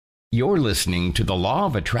You're listening to the Law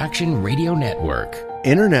of Attraction Radio Network.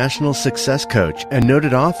 International success coach and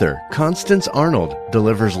noted author Constance 𝗟𝗏𝗡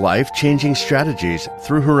delivers life-changing strategies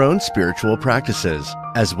through her own spiritual practices,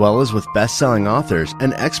 as well as with best-selling authors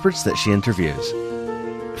and experts that she interviews.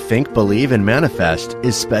 Think, Believe, and Manifest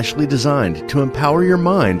is specially designed to empower your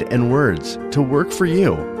mind and words to work for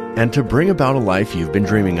you and to bring about a life you've been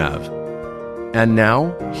dreaming of. And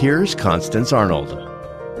now, here's Constance 𝗟𝗏𝗡.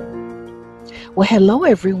 Well, hello,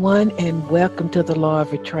 everyone, and welcome to the Law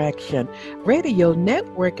of Attraction Radio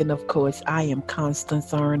Network. And of course, I am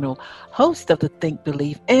Constance 𝗟𝗏𝗡, host of the Think,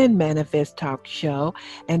 Believe, and Manifest talk show.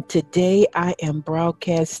 And today I am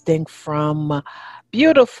broadcasting from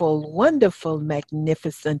beautiful, wonderful,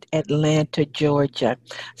 magnificent Atlanta, Georgia.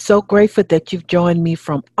 So grateful that you've joined me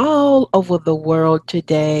from all over the world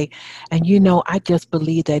today. And you know, I just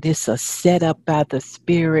believe that it's a setup by the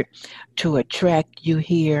Spirit to attract you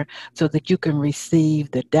here so that you can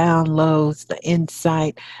receive the downloads, the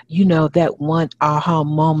insight, you know, that one aha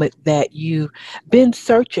moment that you've been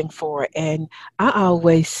searching for. And I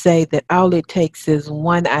always say that all it takes is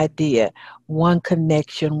one idea, one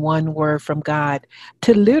connection, one word from God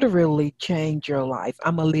to literally change your life.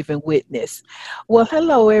 I'm a living witness. Well,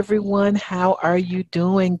 hello, everyone. How are you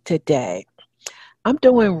doing today? I'm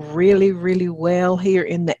doing really, really well here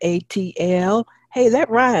in the ATL. Hey, that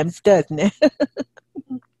rhymes, doesn't it?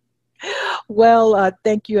 Well,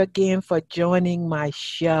 thank you again for joining my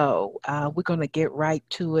show. We're going to get right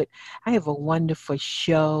to it. I have a wonderful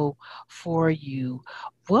show for you.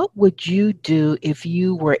 What would you do if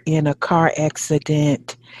you were in a car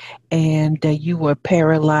accident and you were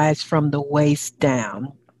paralyzed from the waist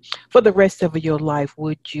down? For the rest of your life,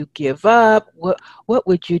 would you give up? What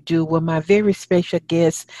would you do? Well, my very special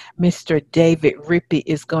guest, Mr. David Rippy,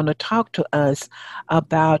 is going to talk to us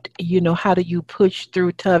about, you know, how do you push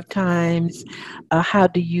through tough times? How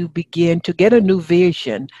do you begin to get a new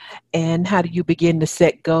vision? And how do you begin to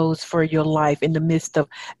set goals for your life in the midst of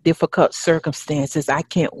difficult circumstances? I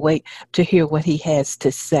can't wait to hear what he has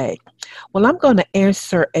to say. Well, I'm going to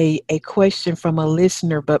answer a question from a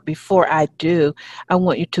listener, but before I do, I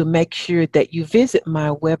want you to make sure that you visit my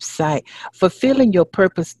website,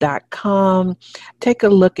 fulfillingyourpurpose.com. Take a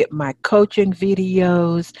look at my coaching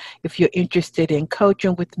videos. If you're interested in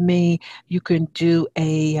coaching with me, we can do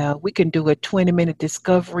a 20-minute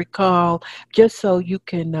discovery call just so you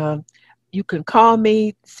can call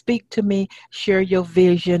me, speak to me, share your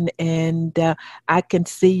vision, and I can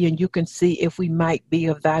see and you can see if we might be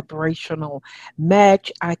a vibrational match.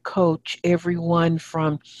 I coach everyone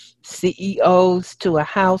from CEOs to a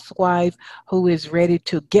housewife who is ready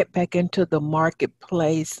to get back into the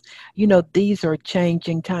marketplace. You know, these are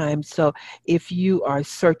changing times. So if you are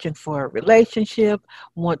searching for a relationship,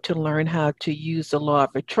 want to learn how to use the law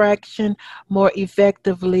of attraction more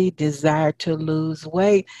effectively, desire to lose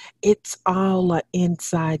weight, it's all an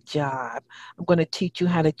inside job. I'm going to teach you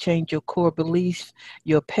how to change your core beliefs,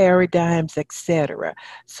 your paradigms, etc.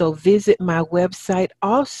 So visit my website.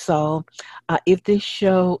 Also, if this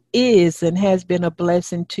show is and has been a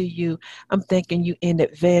blessing to you, I'm thanking you in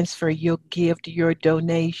advance for your gift, your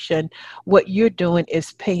donation. What you're doing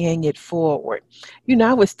is paying it forward. You know,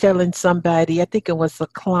 I was telling somebody, I think it was a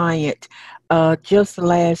client, just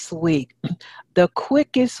last week, the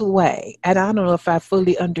quickest way, and I don't know if I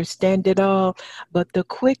fully understand it all, but the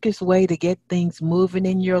quickest way to get things moving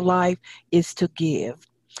in your life is to give.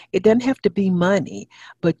 It doesn't have to be money,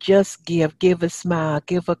 but just give a smile,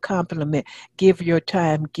 give a compliment, give your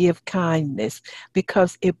time, give kindness,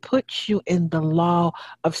 because it puts you in the law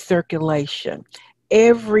of circulation.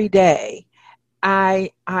 Every day, I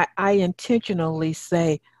intentionally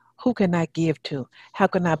say, who can I give to? How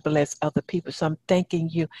can I bless other people? So I'm thanking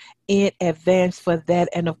you in advance for that.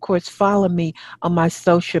 And of course, follow me on my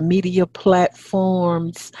social media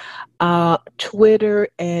platforms, Twitter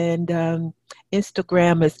and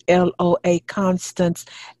Instagram is LOA Constance,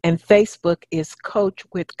 and Facebook is Coach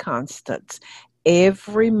with Constance.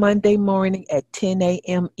 Every Monday morning at 10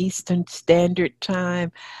 a.m. Eastern Standard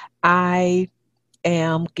Time, I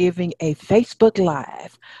am giving a Facebook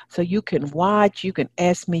Live. So you can watch, you can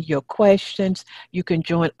ask me your questions, you can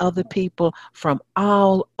join other people from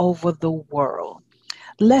all over the world.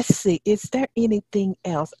 Let's see, is there anything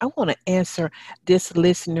else? I want to answer this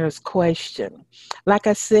listener's question. Like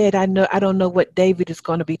I said, I don't know what David is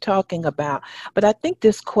going to be talking about, but I think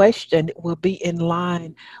this question will be in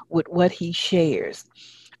line with what he shares.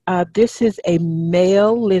 This is a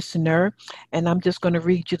male listener, and I'm just going to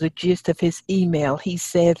read you the gist of his email. He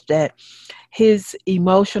says that his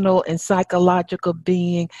emotional and psychological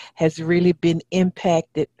being has really been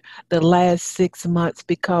impacted the last 6 months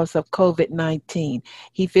because of COVID-19.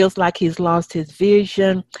 He feels like he's lost his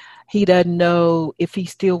vision. He doesn't know if he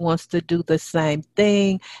still wants to do the same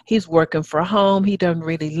thing. He's working from home. He doesn't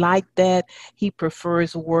really like that. He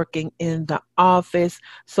prefers working in the office.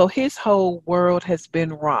 So his whole world has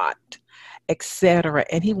been rocked, etc.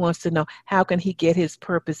 And he wants to know, how can he get his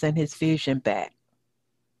purpose and his vision back?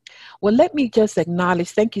 Well, let me just acknowledge,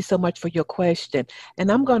 thank you so much for your question.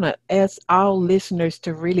 And I'm going to ask all listeners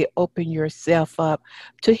to really open yourself up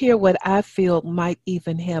to hear what I feel might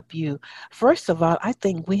even help you. First of all, I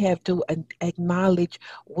think we have to acknowledge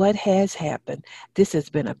what has happened. This has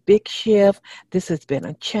been a big shift. This has been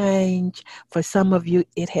a change. For some of you,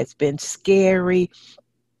 it has been scary,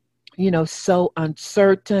 so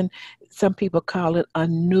uncertain. Some people call it a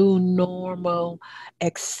new normal,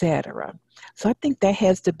 etc. So I think that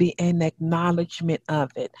has to be an acknowledgement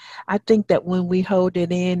of it. I think that when we hold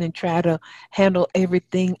it in and try to handle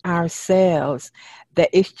everything ourselves, that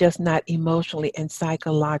it's just not emotionally and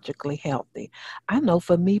psychologically healthy. I know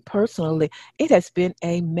for me personally, it has been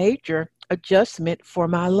a major adjustment for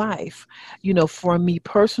my life. For me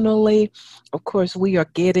personally, of course, we are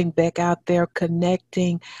getting back out there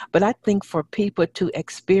connecting, but I think for people to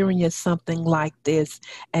experience something like this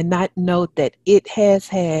and not know that it has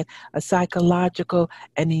had a psychological,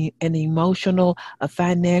 an emotional, a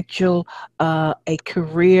financial, a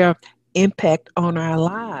career impact on our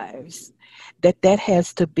lives, that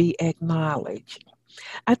has to be acknowledged.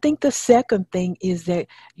 I think the second thing is that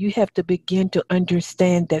you have to begin to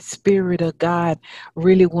understand that Spirit of God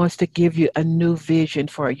really wants to give you a new vision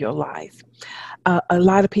for your life. A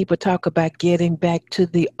lot of people talk about getting back to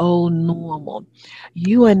the old normal.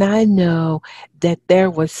 You and I know that there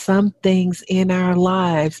were some things in our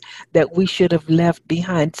lives that we should have left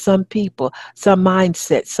behind. Some people, some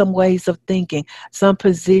mindsets, some ways of thinking, some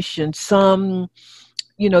positions, some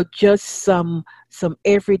just some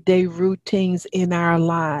everyday routines in our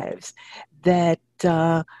lives that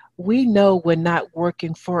we know were not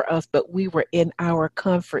working for us, but we were in our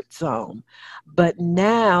comfort zone. But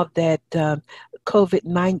now that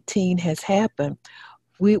COVID-19 has happened,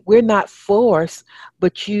 we're not forced,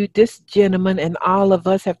 but this gentleman and all of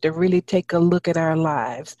us have to really take a look at our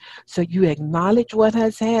lives. So you acknowledge what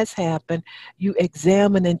has happened, you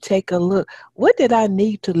examine and take a look. What did I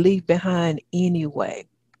need to leave behind anyway?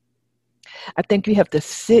 I think you have to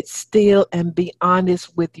sit still and be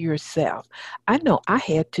honest with yourself. I know I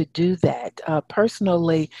had to do that.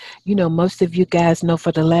 Personally, most of you guys know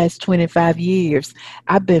for the last 25 years,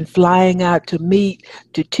 I've been flying out to meet,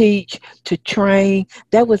 to teach, to train.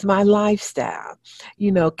 That was my lifestyle.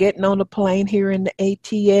 Getting on a plane here in the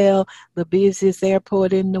ATL, the busiest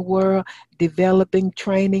airport in the world, developing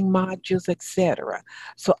training modules, etc.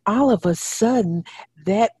 So all of a sudden,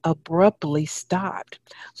 that abruptly stopped.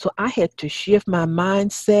 So I had to shift my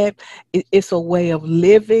mindset. It's a way of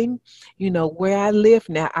living. Where I live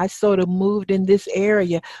now, I sort of moved in this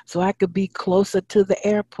area so I could be closer to the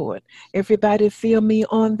airport. Everybody feel me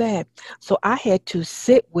on that? So I had to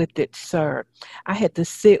sit with it, sir. I had to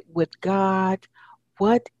sit with God.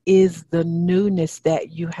 What is the newness that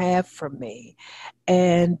you have for me?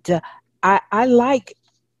 And I like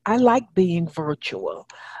being virtual.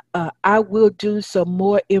 I will do some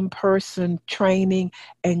more in-person training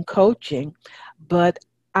and coaching, but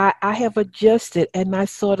I have adjusted and I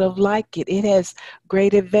sort of like it. It has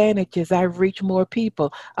great advantages. I reach more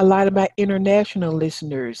people. A lot of my international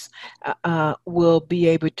listeners will be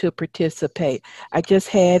able to participate. I just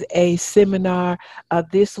had a seminar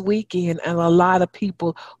this weekend, and a lot of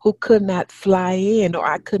people who could not fly in, or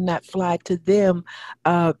I could not fly to them,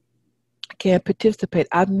 can participate.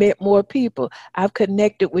 I've met more people. I've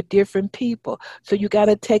connected with different people. So you got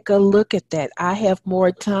to take a look at that. I have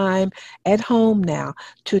more time at home now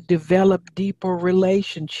to develop deeper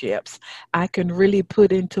relationships. I can really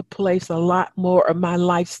put into place a lot more of my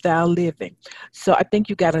lifestyle living. So I think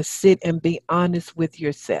you got to sit and be honest with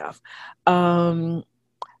yourself. I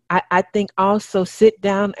think also sit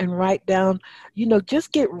down and write down,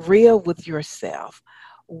 just get real with yourself.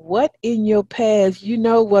 What in your past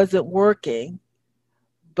wasn't working,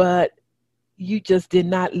 but you just did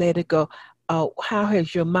not let it go. How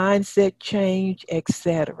has your mindset changed,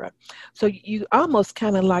 etc. So you almost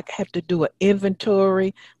kind of like have to do an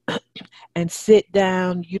inventory and sit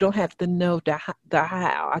down. You don't have to know the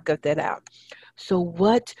how. I got that out. So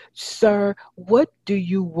what, sir, what do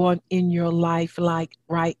you want in your life like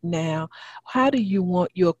right now? How do you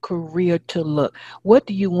want your career to look? What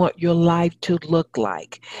do you want your life to look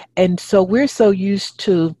like? And so we're so used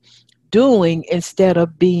to doing instead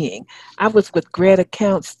of being. I was with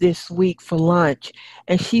𝗏𝗏𝗃𝗏 this week for lunch,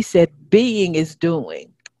 and she said being is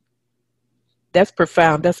doing. That's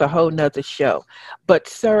profound. That's a whole nother show. But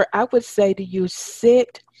sir, I would say to you,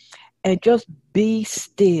 sit and just be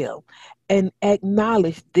still and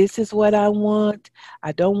acknowledge, this is what I want.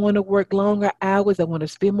 I don't want to work longer hours. I want to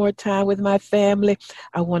spend more time with my family.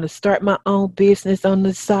 I want to start my own business on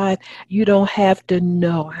the side. You don't have to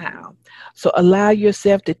know how. So allow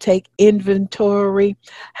yourself to take inventory.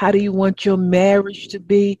 How do you want your marriage to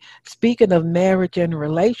be? Speaking of marriage and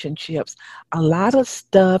relationships, a lot of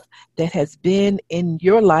stuff that has been in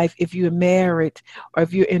your life, if you're married or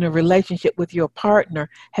if you're in a relationship with your partner,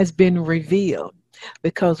 has been revealed.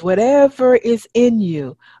 Because whatever is in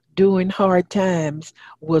you during hard times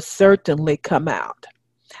will certainly come out.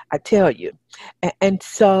 I tell you. And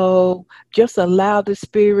so just allow the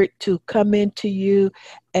Spirit to come into you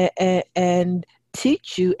and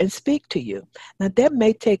teach you and speak to you. Now, that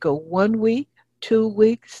may take a 1 week, 2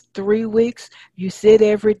 weeks, 3 weeks. You sit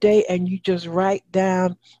every day and you just write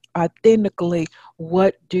down authentically,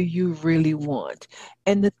 what do you really want?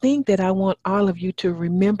 And the thing that I want all of you to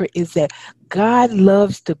remember is that God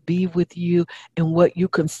loves to be with you in what you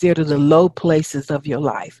consider the low places of your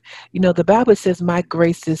life. You know, the Bible says, my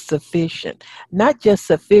grace is sufficient. Not just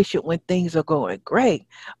sufficient when things are going great,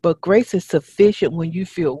 but grace is sufficient when you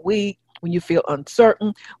feel weak, when you feel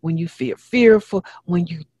uncertain, when you feel fearful, when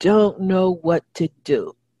you don't know what to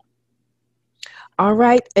do. All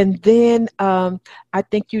right. And then I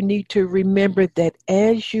think you need to remember that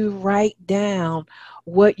as you write down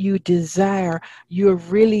what you desire, you're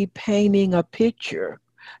really painting a picture.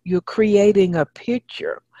 You're creating a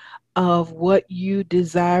picture of what you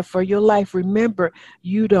desire for your life. Remember,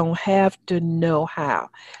 you don't have to know how.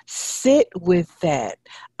 Sit with that.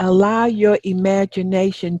 Allow your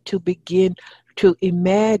imagination to begin to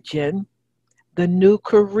imagine the new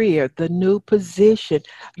career, the new position,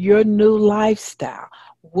 your new lifestyle.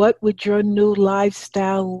 What would your new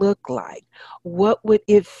lifestyle look like? What would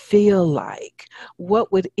it feel like? What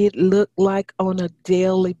would it look like on a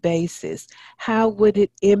daily basis? How would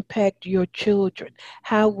it impact your children?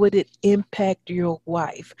 How would it impact your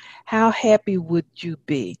wife? How happy would you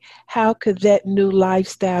be? How could that new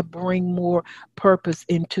lifestyle bring more purpose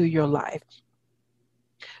into your life?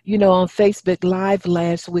 You know, on Facebook Live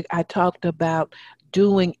last week, I talked about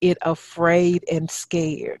doing it afraid and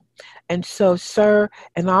scared. And so, sir,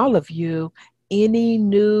 and all of you, any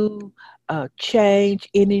new change,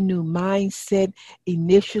 any new mindset,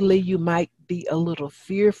 initially you might be a little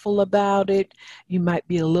fearful about it. You might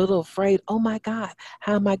be a little afraid, oh my God,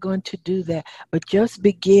 how am I going to do that? But just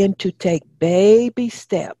begin to take baby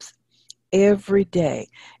steps every day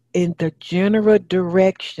in the general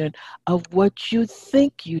direction of what you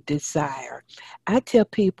think you desire. I tell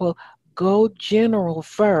people, go general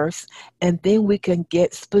first, and then we can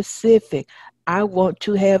get specific. I want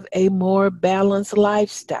to have a more balanced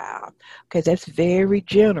lifestyle. Okay, that's very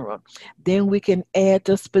general. Then we can add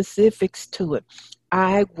the specifics to it.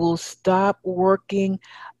 I will stop working,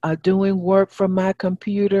 doing work from my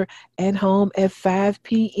computer at home at 5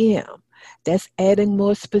 p.m. That's adding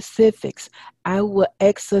more specifics. I will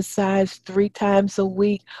exercise 3 times a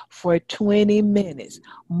week for 20 minutes.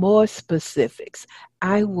 More specifics.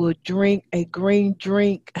 I will drink a green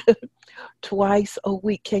drink twice a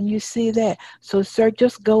week. Can you see that? So, sir,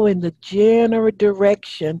 just go in the general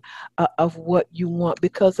direction of what you want,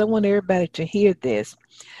 because I want everybody to hear this.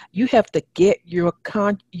 You have to get your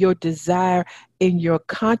desire in your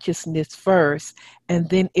consciousness first, and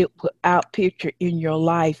then it will outpicture in your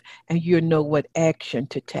life, and you'll know what action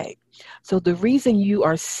to take. So the reason you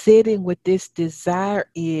are sitting with this desire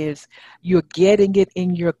is you're getting it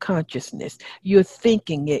in your consciousness. You're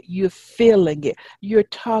thinking it. You're feeling it. You're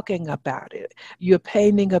talking about it. You're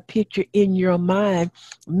painting a picture in your mind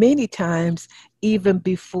many times, even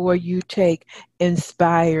before you take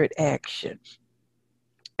inspired action.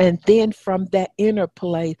 And then from that inner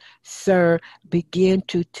place, sir, begin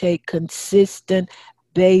to take consistent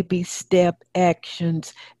baby step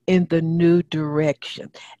actions in the new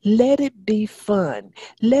direction. Let it be fun.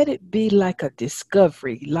 Let it be like a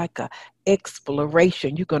discovery, like a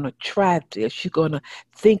exploration. You're going to try this. You're going to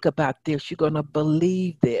think about this. You're going to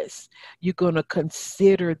believe this. You're going to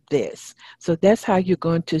consider this. So that's how you're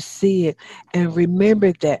going to see it. And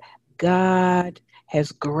remember that God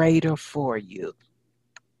has greater for you.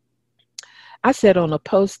 I said on a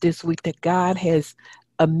post this week that God has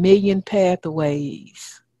a million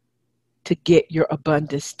pathways to get your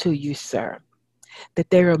abundance to you, sir.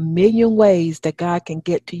 That there are a million ways that God can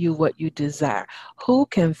get to you what you desire. Who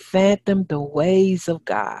can fathom the ways of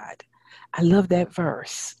God? I love that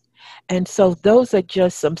verse. And so those are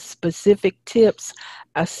just some specific tips.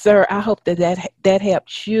 Sir, I hope that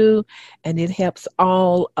helps you, and it helps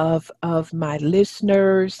all of my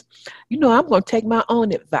listeners. You know, I'm going to take my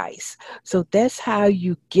own advice. So that's how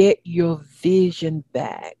you get your vision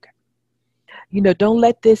back. You know, don't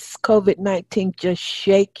let this COVID-19 just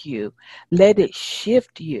shake you. Let it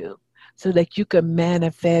shift you so that you can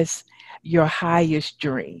manifest your highest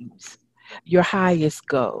dreams, your highest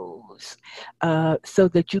goals, so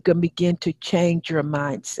that you can begin to change your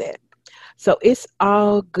mindset. So it's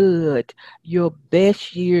all good. Your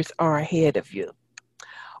best years are ahead of you.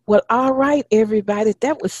 Well, all right, everybody,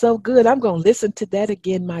 that was so good. I'm going to listen to that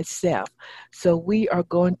again myself. So we are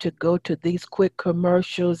going to go to these quick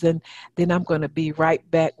commercials, and then I'm going to be right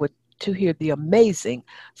back to hear the amazing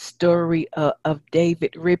story of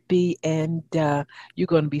David Rippy, and you're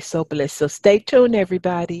going to be so blessed. So stay tuned,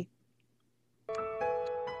 everybody.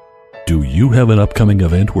 Do you have an upcoming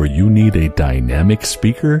event where you need a dynamic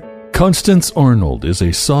speaker? Constance Arnold is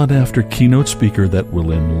a sought-after keynote speaker that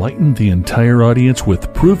will enlighten the entire audience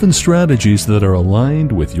with proven strategies that are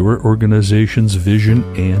aligned with your organization's vision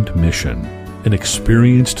and mission. An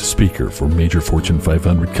experienced speaker for major Fortune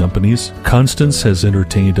 500 companies, Constance has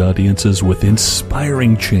entertained audiences with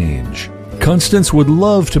inspiring change. Constance would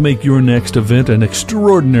love to make your next event an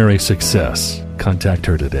extraordinary success. Contact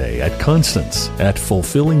her today at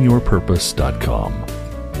Constance@fulfillingyourpurpose.com.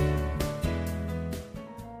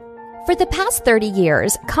 For the past 30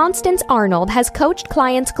 years, Constance Arnold has coached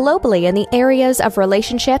clients globally in the areas of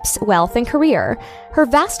relationships, wealth, and career. Her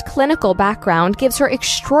vast clinical background gives her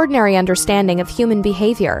extraordinary understanding of human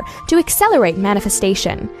behavior to accelerate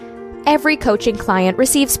manifestation. Every coaching client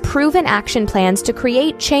receives proven action plans to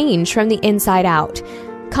create change from the inside out.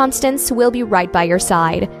 Constance will be right by your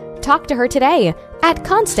side. Talk to her today at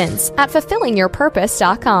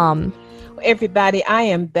Constance@fulfillingyourpurpose.com. Everybody, I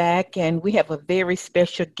am back, and we have a very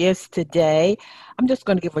special guest today. I'm just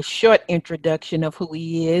going to give a short introduction of who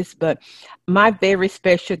he is, but my very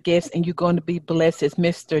special guest, and you're going to be blessed, is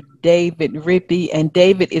Mr. David Rippy. And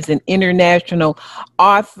David is an international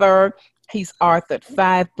author. He's authored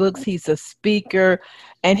 5 books. He's a speaker,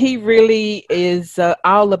 and he really is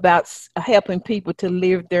all about helping people to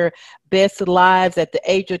live their best lives at the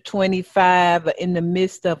age of 25 in the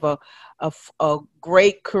midst of a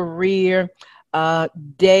great career.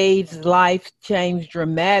 Dave's life changed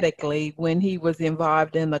dramatically when he was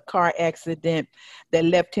involved in a car accident that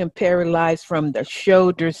left him paralyzed from the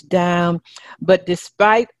shoulders down. But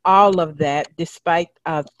despite all of that, despite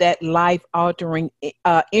that life-altering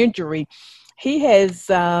injury, he has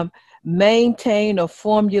maintained or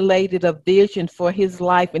formulated a vision for his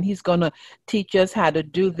life, and he's going to teach us how to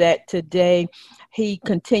do that today. He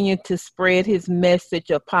continued to spread his message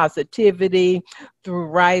of positivity through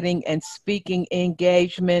writing and speaking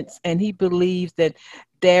engagements, and he believes that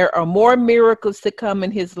there are more miracles to come in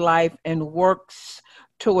his life and works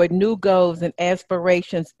toward new goals and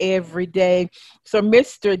aspirations every day. So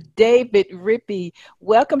Mr. David Rippy,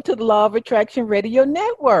 welcome to the Law of Attraction Radio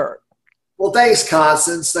Network. Well, thanks,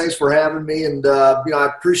 Constance. Thanks for having me. And,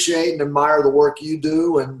 I appreciate and admire the work you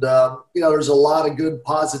do. And, there's a lot of good,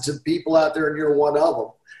 positive people out there, and you're one of them.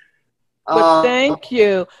 Well, thank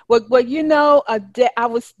you. Well, I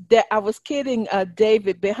was kidding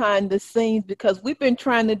David behind the scenes, because we've been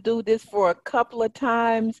trying to do this for a couple of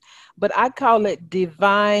times, but I call it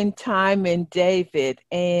divine timing, David.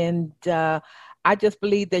 And I just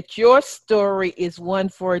believe that your story is one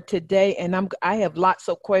for today, and I have lots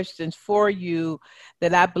of questions for you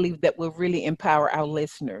that I believe that will really empower our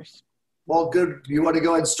listeners. Well, good. You want to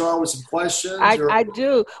go ahead and start with some questions? I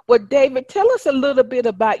do. Well, David, tell us a little bit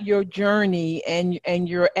about your journey and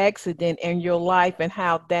your accident and your life and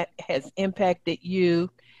how that has impacted you,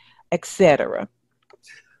 etc.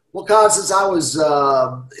 Well, Constance, I was,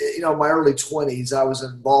 in my early 20s, I was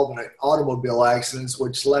involved in an automobile accident,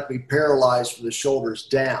 which left me paralyzed from the shoulders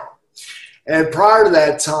down. And prior to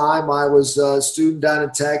that time, I was a student down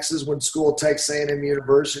in Texas, went to school at Texas A&M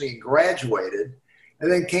University and graduated,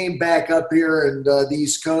 and then came back up here in the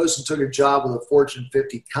East Coast and took a job with a Fortune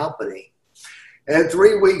 50 company. And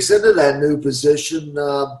 3 weeks into that new position,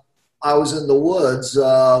 I was in the woods.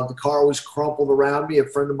 The car was crumpled around me. A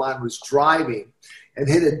friend of mine was driving and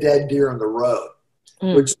hit a dead deer on the road,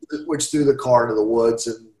 which threw the car into the woods,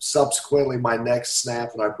 and subsequently my neck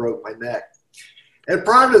snapped and I broke my neck. And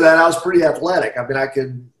prior to that, I was pretty athletic. I mean, I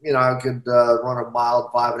could run a mile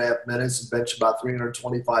in 5.5 minutes and bench about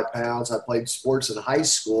 325 pounds. I played sports in high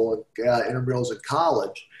school and intramurals in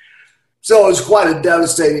college. So it was quite a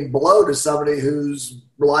devastating blow to somebody whose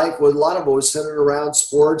life, with a lot of it, was centered around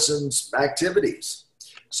sports and activities.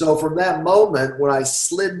 So from that moment, when I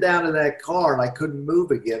slid down in that car and I couldn't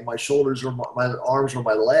move again, my shoulders or my arms or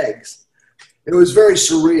my legs, it was very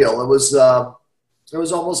surreal. It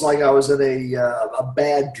was almost like I was in a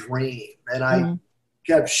bad dream, and I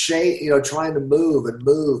kept trying to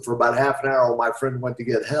move for about half an hour while my friend went to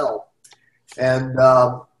get help. And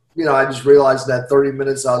I just realized that 30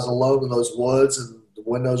 minutes I was alone in those woods, and the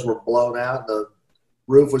windows were blown out, and the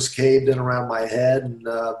roof was caved in around my head, and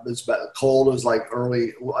it was about cold. It was like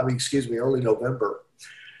early November.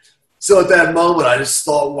 So at that moment, I just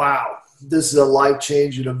thought, wow, this is a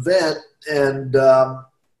life-changing event, and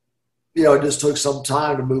it just took some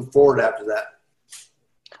time to move forward after that.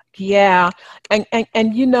 Yeah. And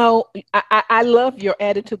I love your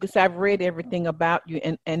attitude, because I've read everything about you,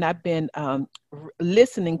 and I've been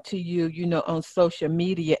listening to you, on social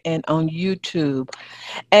media and on YouTube.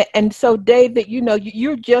 And so, David,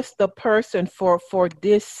 you're just the person for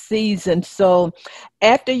this season. So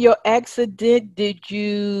after your accident, did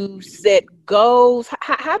you set goals?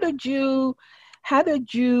 How did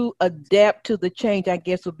you adapt to the change? I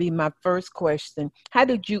guess would be my first question. How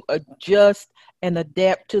did you adjust and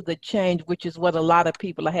adapt to the change, which is what a lot of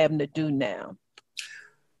people are having to do now?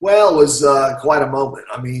 Well, it was quite a moment.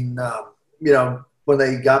 I mean, when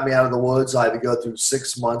they got me out of the woods, I had to go through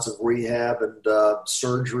 6 months of rehab and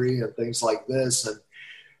surgery and things like this. And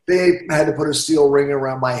they had to put a steel ring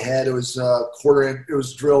around my head. It was it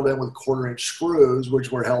was drilled in with 1/4-inch screws,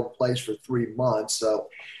 which were held in place for 3 months. So,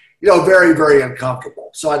 very, very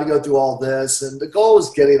uncomfortable. So I had to go through all this, and the goal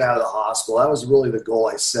was getting out of the hospital. That was really the goal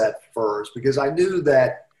I set first, because I knew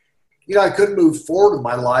that, I couldn't move forward in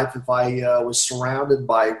my life if I was surrounded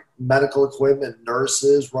by medical equipment,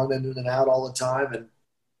 nurses running in and out all the time. And,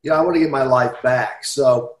 I want to get my life back.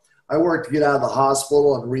 So I worked to get out of the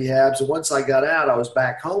hospital and rehab. So once I got out, I was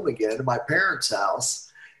back home again in my parents'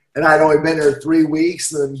 house. And I'd only been there 3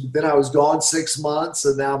 weeks, and then I was gone 6 months,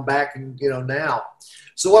 and now I'm back in, now.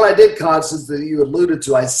 So what I did, Constance, that you alluded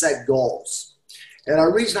to, I set goals. And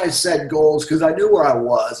the reason I set goals, because I knew where I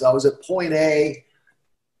was. I was at point A,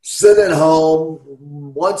 sitting at home,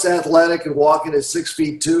 once athletic and walking at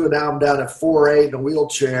 6'2", and now I'm down at 4'8" in a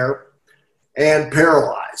wheelchair and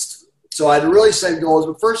paralyzed. So I really set goals,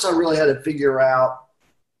 but first I really had to figure out,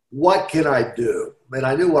 what can I do? And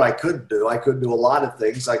I knew what I couldn't do. I couldn't do a lot of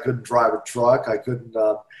things. I couldn't drive a truck. I couldn't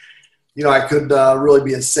I couldn't really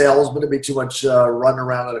be a salesman. It'd be too much running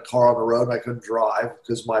around in a car on the road, and I couldn't drive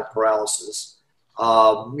because of my paralysis.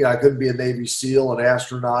 I couldn't be a Navy SEAL, an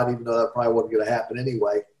astronaut, even though that probably wasn't going to happen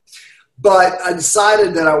anyway. But I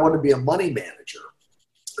decided that I wanted to be a money manager.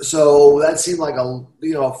 So that seemed like a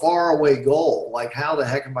faraway goal. Like, how the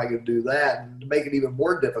heck am I going to do that? And to make it even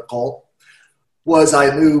more difficult was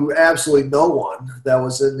I knew absolutely no one that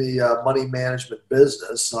was in the money management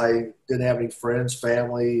business. I didn't have any friends,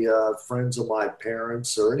 family, friends of my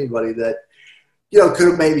parents, or anybody that, could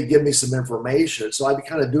have maybe given me some information. So I had to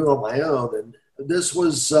kind of do it on my own. And this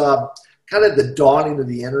was kind of the dawning of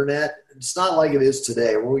the internet. It's not like it is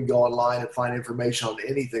today, where we go online and find information on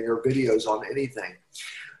anything or videos on anything.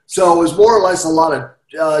 So it was more or less a lot of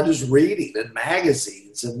just reading and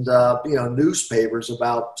magazines and, newspapers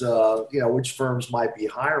about, which firms might be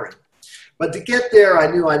hiring. But to get there,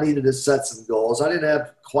 I knew I needed to set some goals. I didn't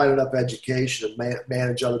have quite enough education to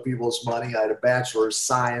manage other people's money. I had a Bachelor of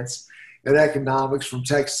Science in Economics from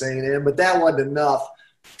Texas A&M, but that wasn't enough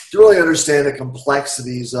to really understand the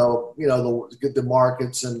complexities of, the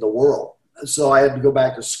markets and the world. So I had to go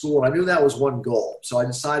back to school, and I knew that was one goal. So I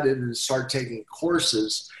decided to start taking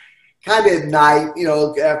courses kind of at night,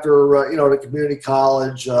 after, at a community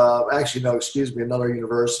college, another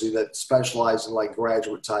university that specialized in like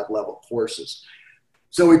graduate type level courses.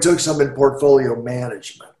 So we took some in portfolio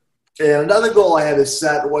management. And another goal I had to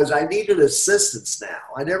set was I needed assistance now.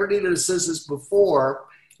 I never needed assistance before,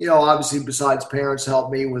 obviously besides parents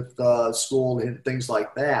helped me with school and things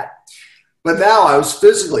like that. But now I was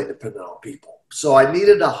physically dependent on people. So I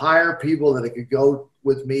needed to hire people that could go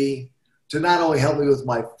with me to not only help me with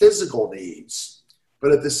my physical needs,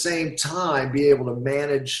 but at the same time be able to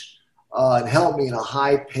manage and help me in a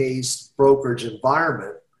high-paced brokerage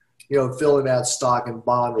environment, filling out stock and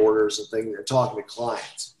bond orders and things and talking to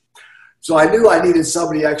clients. So I knew I needed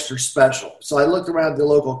somebody extra special. So I looked around the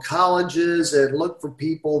local colleges and looked for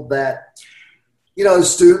people that,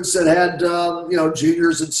 students that had,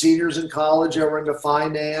 juniors and seniors in college that were into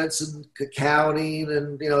finance and accounting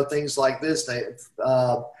and, things like this. They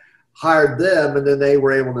hired them, and then they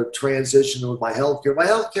were able to transition with my healthcare. My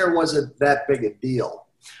healthcare wasn't that big a deal.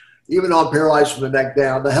 Even though I'm paralyzed from the neck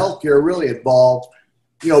down, the healthcare really involved,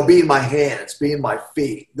 being my hands, being my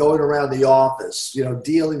feet, going around the office,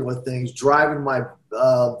 dealing with things, driving my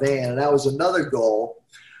van. And that was another goal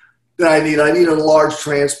that I needed. I needed a large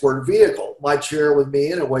transport vehicle. My chair with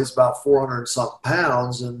me in it weighs about 400 and something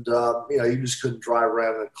pounds. And, you just couldn't drive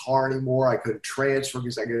around in a car anymore. I couldn't transfer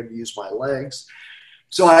because I couldn't use my legs.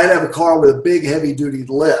 So I had to have a car with a big heavy duty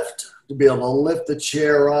lift to be able to lift the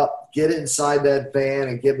chair up, get inside that van,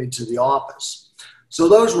 and get me to the office. So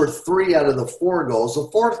those were 3 out of the 4 goals. The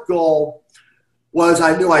 4th goal was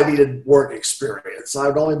I knew I needed work experience.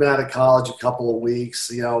 I'd only been out of college a couple of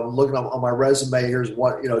weeks. Looking on my resume, here's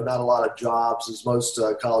what, not a lot of jobs, as most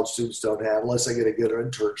college students don't have, unless they get a good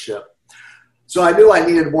internship. So I knew I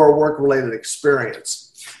needed more work-related experience.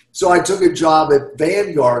 So I took a job at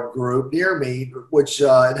Vanguard Group near me, which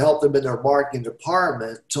had helped them in their marketing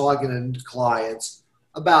department, talking to clients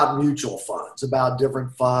about mutual funds, about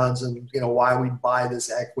different funds and, why we buy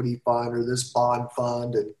this equity fund or this bond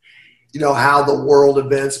fund and, how the world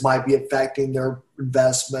events might be affecting their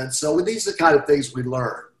investments. So these are the kind of things we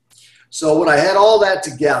learn. So when I had all that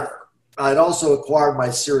together, I'd also acquired my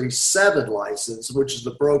Series 7 license, which is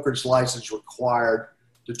the brokerage license required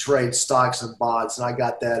to trade stocks and bonds, and I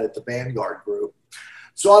got that at the Vanguard Group.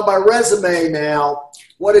 So on my resume now,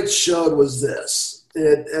 what it showed was this.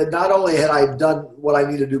 It not only had I done what I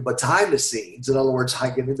needed to do behind the scenes, in other words,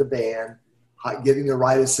 getting the van, getting the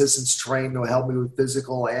right assistants trained to help me with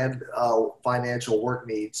physical and financial work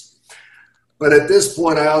needs, but at this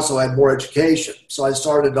point, I also had more education. So I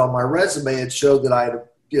started on my resume. It showed that I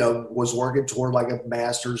was working toward like a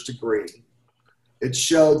master's degree. It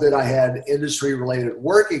showed that I had industry-related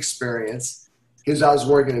work experience because I was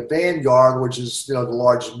working at Vanguard, which is the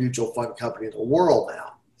largest mutual fund company in the world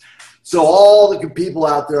now. So all the people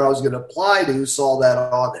out there I was going to apply to saw that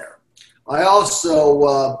on there. I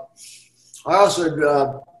also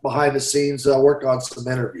behind the scenes worked on some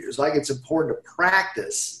interviews. I think it's important to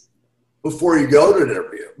practice before you go to an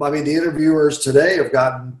interview. I mean, the interviewers today have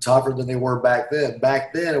gotten tougher than they were back then.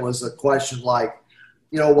 Back then, it was a question like,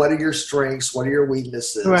 what are your strengths? What are your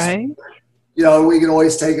weaknesses? Right. We can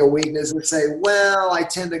always take a weakness and say, well, I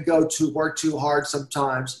tend to work too hard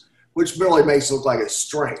sometimes, which really makes it look like a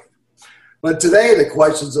strength. But today the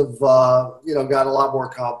questions have, got a lot more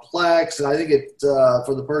complex. And I think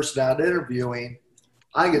for the person out interviewing,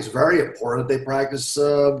 I think it's very important that they practice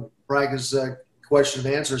question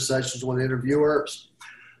and answer sessions with interviewers.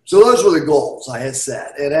 So those were the goals I had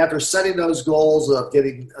set. And after setting those goals of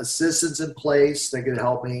getting assistants in place that could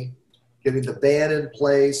help me, getting the van in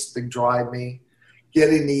place that could drive me,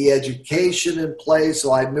 getting the education in place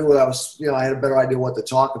so I knew what I was, I had a better idea what to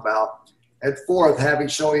talk about. And 4th,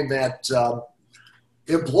 showing that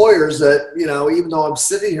employers that, even though I'm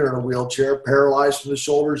sitting here in a wheelchair, paralyzed from the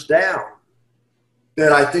shoulders down,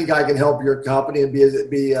 that I think I can help your company and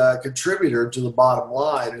be a contributor to the bottom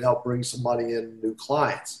line and help bring some money in, new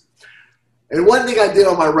clients. And one thing I did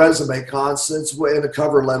on my resume, Constance, in the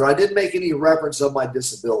cover letter, I didn't make any reference of my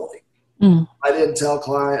disability. I didn't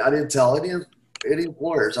tell any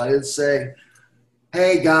employers. I didn't say,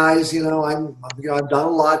 hey guys, I've done a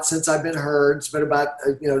lot since I've been hurt. It's been about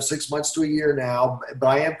 6 months to a year now, but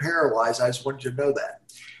I am paralyzed. I just wanted you to know that.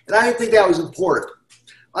 And I didn't think that was important.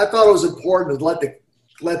 I thought it was important to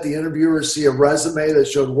let the interviewers see a resume that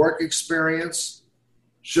showed work experience,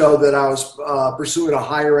 showed that I was pursuing a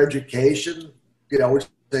higher education, which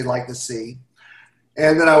they like to see,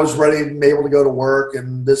 and that I was ready and able to go to work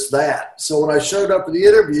and that. So when I showed up for the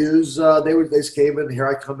interviews, they came in. Here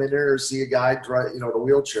I come in there to see a guy, in a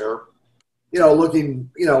wheelchair, looking,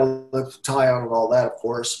 with tie on and all that, of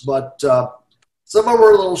course. But some of them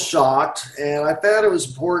were a little shocked, and I found it was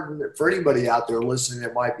important for anybody out there listening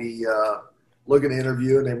that might be looking to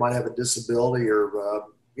interview and they might have a disability or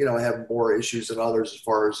have more issues than others as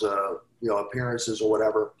far as appearances or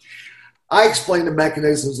whatever. I explained the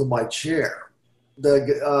mechanisms of my chair.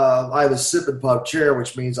 I have a sip and puff chair,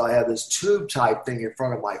 which means I have this tube type thing in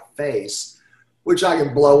front of my face, which I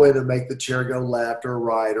can blow in and make the chair go left or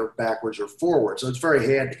right or backwards or forward. So it's very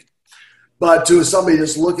handy. But to somebody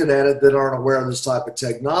just looking at it that aren't aware of this type of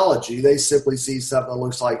technology, they simply see something that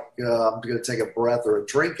looks like I'm going to take a breath or a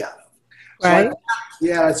drink out of. Right.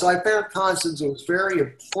 So I found, Constance, it was very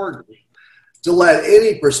important to let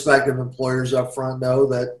any prospective employers up front know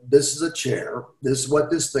that this is a chair. This is what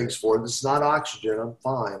this thing's for. This is not oxygen. I'm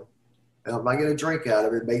fine. I'm not getting a drink out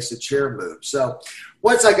of it. It makes the chair move. So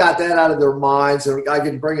once I got that out of their minds, and I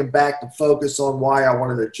can bring them back to focus on why I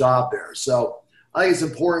wanted a job there. So I think it's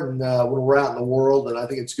important when we're out in the world, and I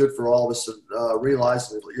think it's good for all of us to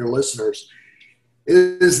realize, your listeners,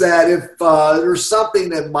 is that if there's something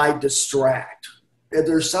that might distract, if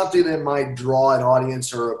there's something that might draw an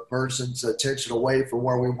audience or a person's attention away from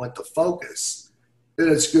where we want to focus, then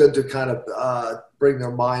it's good to kind of bring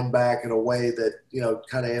their mind back in a way that,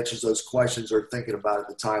 kind of answers those questions they're thinking about at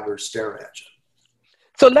the time they're staring at you.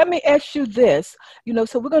 So let me ask you this,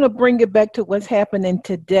 so we're going to bring it back to what's happening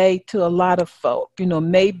today to a lot of folk.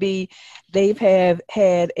 Maybe they've had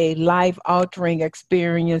a life-altering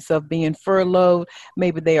experience of being furloughed.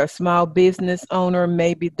 Maybe they are a small business owner.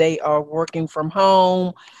 Maybe they are working from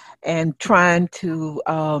home and trying to,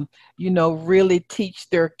 really teach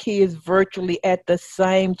their kids virtually at the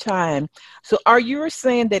same time. So are you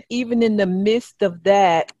saying that even in the midst of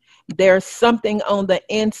that, there's something on the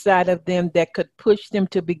inside of them that could push them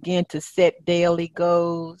to begin to set daily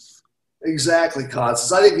goals? Exactly,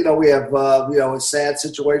 Constance. I think, we have, a sad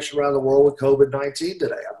situation around the world with COVID-19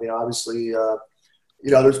 today. I mean, obviously,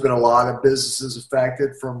 there's been a lot of businesses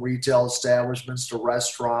affected, from retail establishments to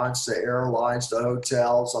restaurants to airlines to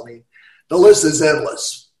hotels. I mean, the list is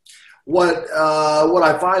endless. What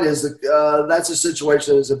I find is that that's a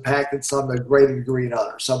situation that has impacted some to a greater degree than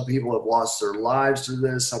others. Some people have lost their lives through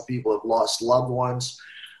this. Some people have lost loved ones.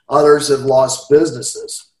 Others have lost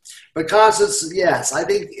businesses. But Constance, yes, I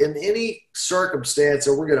think in any circumstance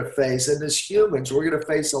that we're going to face, and as humans, we're going to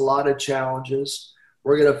face a lot of challenges.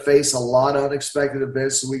 We're going to face a lot of unexpected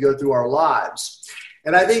events as we go through our lives.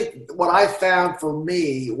 And I think what I found for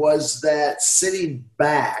me was that sitting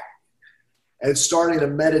back and starting a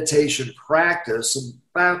meditation practice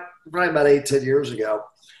probably about 8-10 years ago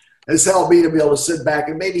has helped me to be able to sit back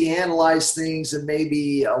and maybe analyze things in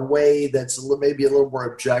maybe a way that's maybe a little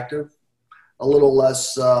more objective, a little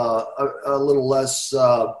less where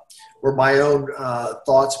my own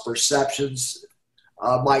thoughts, perceptions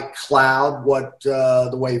might cloud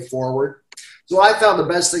the way forward. So I found the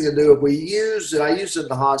best thing to do, if we use, and I used it in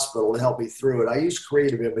the hospital to help me through it, I use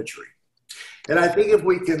creative imagery. And I think if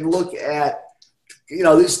we can look at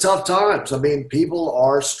these tough times. I mean, people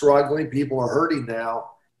are struggling. People are hurting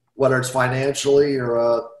now, whether it's financially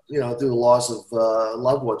or, through the loss of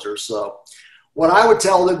loved ones or so. What I would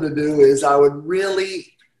tell them to do is I would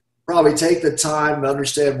really probably take the time to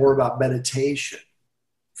understand more about meditation.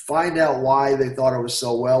 Find out why they thought it was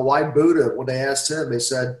so well. Why Buddha, when they asked him, they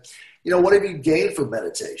said, what have you gained from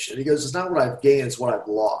meditation? He goes, it's not what I've gained, it's what I've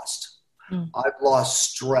lost. I've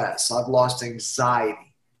lost stress. I've lost anxiety.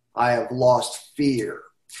 I have lost fear.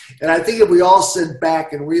 And I think if we all sit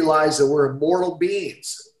back and realize that we're immortal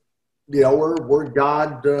beings, we're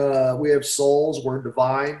God, we have souls, we're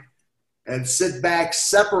divine, and sit back,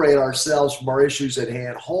 separate ourselves from our issues at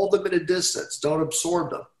hand, hold them at a distance, don't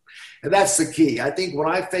absorb them. And that's the key. I think when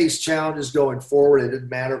I face challenges going forward, it didn't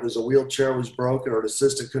matter if a wheelchair was broken or an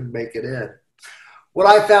assistant couldn't make it in. What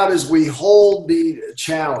I found is we hold the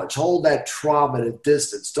challenge, hold that trauma at a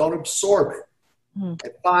distance, don't absorb it. And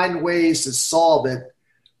find ways to solve it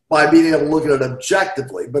by being able to look at it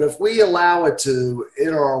objectively. But if we allow it to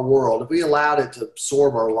enter our world, if we allowed it to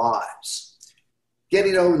absorb our lives,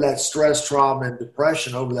 getting over that stress, trauma, and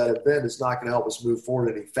depression over that event is not going to help us move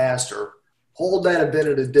forward any faster. Hold that event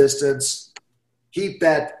at a distance. Keep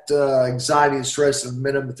that anxiety and stress at a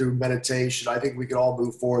minimum through meditation. I think we can all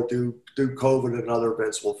move forward through COVID and other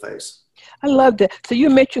events we'll face. I love that. So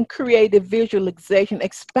you mentioned creative visualization.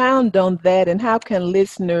 Expound on that, and how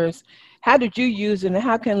did you use it, and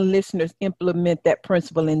how can listeners implement that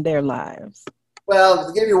principle in their lives? Well,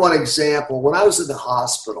 to give you one example, when I was in the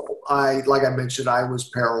hospital, like I mentioned, I was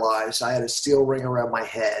paralyzed. I had a steel ring around my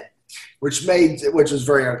head, which was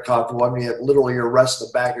very uncomfortable. I mean, literally you're resting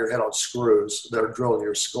the back of your head on screws that are drilling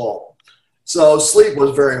your skull. So sleep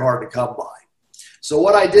was very hard to come by. So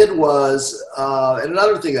what I did was, and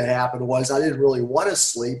another thing that happened was I didn't really want to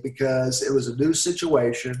sleep because it was a new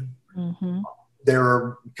situation. Mm-hmm. They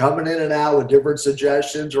were coming in and out with different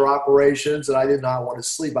suggestions or operations, and I did not want to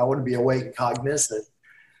sleep. I wanted to be awake and cognizant,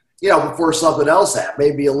 before something else happened,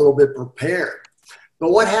 maybe a little bit prepared.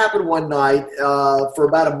 But what happened one night for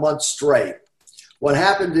about a month straight, what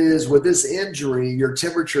happened is with this injury, your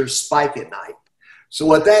temperature spike at night. So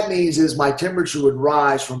what that means is my temperature would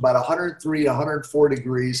rise from about 103 to 104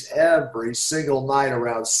 degrees every single night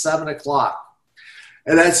around 7 o'clock.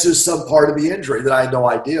 And that's just some part of the injury that I had no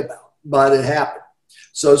idea about, but it happened.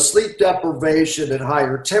 So sleep deprivation and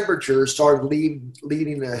higher temperatures started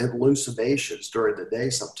leading to hallucinations during the day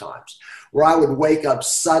sometimes, where I would wake up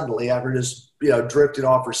suddenly after just drifting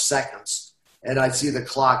off for seconds, and I'd see the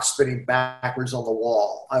clock spinning backwards on the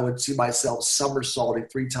wall. I would see myself somersaulting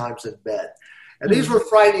 3 times in bed. And these were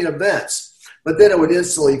frightening events. But then it would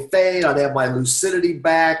instantly fade. I'd have my lucidity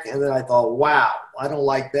back. And then I thought, wow, I don't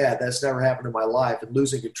like that. That's never happened in my life. And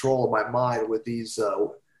losing control of my mind with these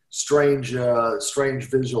strange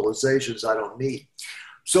visualizations I don't need.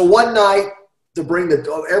 So one night,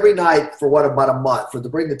 every night for about a month, to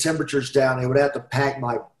bring the temperatures down, they would have to pack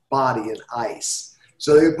my body in ice.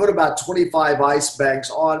 So they would put about 25 ice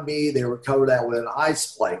bags on me. They would cover that with an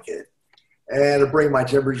ice blanket. And to bring my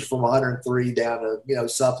temperature from 103 down to,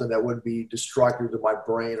 something that wouldn't be destructive to my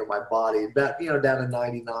brain or my body, down to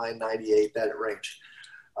 99, 98, that range.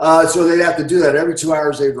 So they'd have to do that. Every 2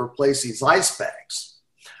 hours, they'd replace these ice bags.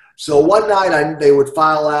 So one night, they would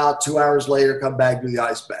file out. 2 hours later, come back, do the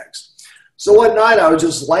ice bags. So one night, I was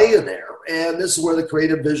just laying there. And this is where the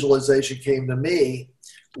creative visualization came to me.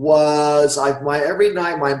 Every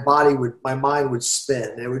night, my mind would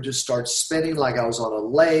spin. It would just start spinning like I was on a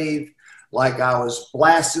lathe, like I was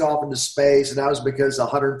blasted off into space, and that was because of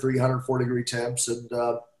 103, 104 degree temps, and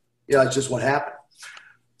it's just what happened.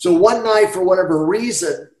 So one night, for whatever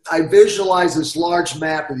reason, I visualized this large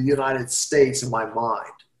map of the United States in my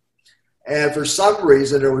mind. And for some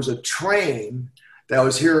reason, there was a train that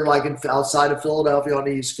was here outside of Philadelphia on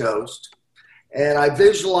the East Coast, and I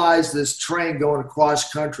visualized this train going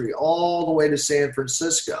across country all the way to San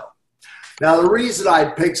Francisco. Now, the reason I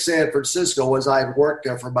picked San Francisco was I had worked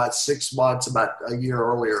there for about 6 months, about a year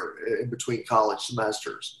earlier in between college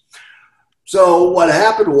semesters. So what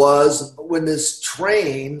happened was when this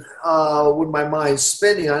train, with my mind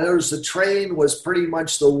spinning, I noticed the train was pretty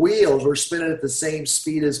much, the wheels were spinning at the same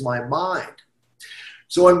speed as my mind.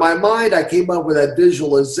 So in my mind, I came up with that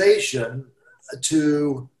visualization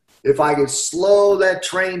if I could slow that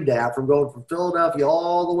train down from going from Philadelphia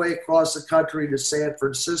all the way across the country to San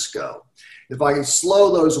Francisco, if I could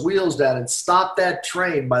slow those wheels down and stop that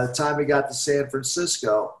train by the time it got to San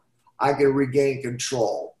Francisco, I could regain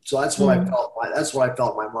control. So that's what I felt. That's what I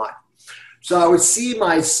felt in my mind. So I would see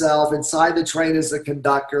myself inside the train as the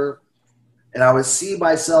conductor, and I would see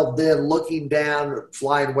myself then looking down,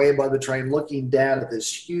 flying way above the train, looking down at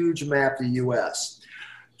this huge map of the U.S.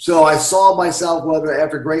 So I saw myself,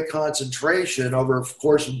 after great concentration over a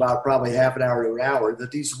course of about probably half an hour to an hour, that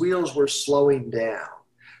these wheels were slowing down.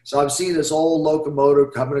 So I'm seeing this old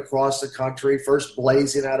locomotive coming across the country, first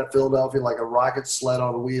blazing out of Philadelphia like a rocket sled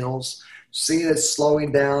on wheels, seeing it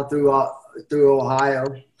slowing down through Ohio.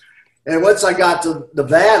 And once I got to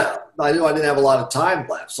Nevada, I knew I didn't have a lot of time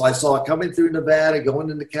left. So I saw it coming through Nevada, going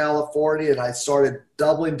into California, and I started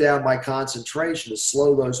doubling down my concentration to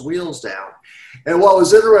slow those wheels down. And what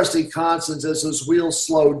was interesting, Constance, as those wheels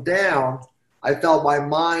slowed down, I felt my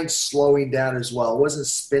mind slowing down as well. It wasn't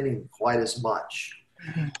spinning quite as much.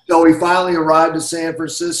 So we finally arrived at San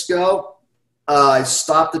Francisco. I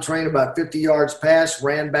stopped the train about 50 yards past,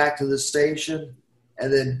 ran back to the station,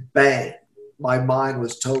 and then bang, my mind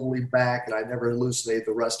was totally back, and I never hallucinated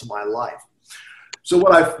the rest of my life. So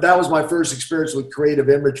that was my first experience with creative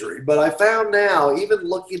imagery. But I found now, even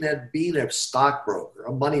looking at being a stockbroker,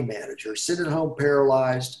 a money manager, sitting at home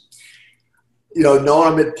paralyzed,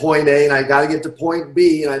 knowing I'm at point A and I got to get to point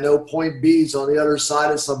B, and I know point B is on the other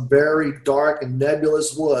side of some very dark and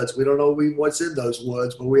nebulous woods. We don't know what's in those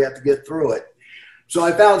woods, but we have to get through it. So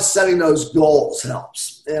I found setting those goals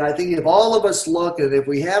helps. And I think if all of us look at it, if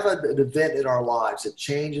we have an event in our lives that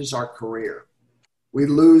changes our career, we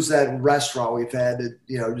lose that restaurant we've had,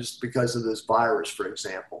 just because of this virus, for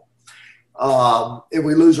example. If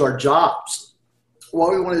we lose our jobs,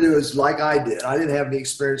 what we want to do is like I did. I didn't have any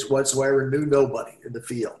experience whatsoever, knew nobody in the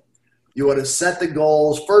field. You want to set the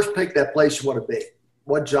goals. First, pick that place you want to be.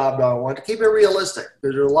 What job do I want? To keep it realistic,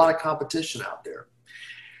 because there's a lot of competition out there.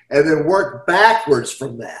 And then work backwards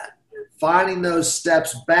from that, finding those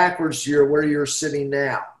steps backwards to where you're sitting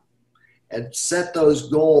now. And set those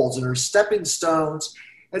goals, and they're stepping stones,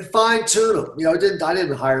 and fine tune them. I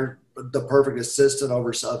didn't hire the perfect assistant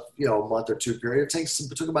over a month or two period.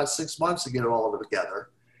 It took about 6 months to get it all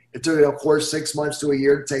together. It took, of course, 6 months to a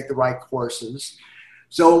year to take the right courses.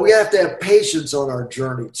 So we have to have patience on our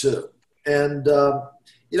journey too. And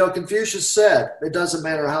Confucius said, "It doesn't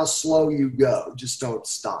matter how slow you go, just don't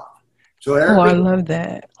stop." So I love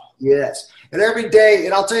that. Yes, and every day,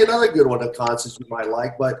 and I'll tell you another good one, Constance, you might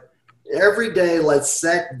like, but. Every day, let's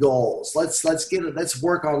set goals. Let's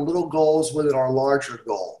work on little goals within our larger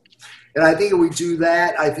goal. And I think if we do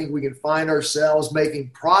that, I think we can find ourselves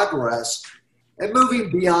making progress and moving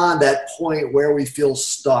beyond that point where we feel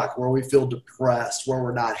stuck, where we feel depressed, where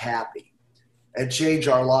we're not happy. and change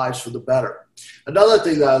our lives for the better. Another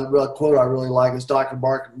thing quote I really like is Dr.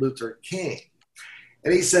 Martin Luther King.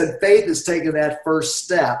 And he said, faith is taking that first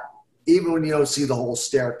step even when you don't see the whole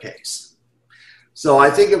staircase. So I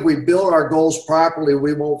think if we build our goals properly,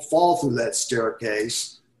 we won't fall through that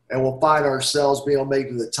staircase, and we'll find ourselves being able to make it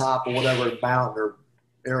to the top of whatever mountain or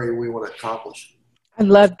area we want to accomplish. I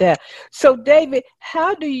love that. So David,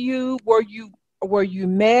 how were you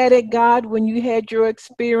mad at God when you had your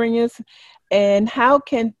experience? And how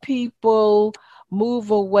can people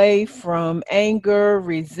move away from anger,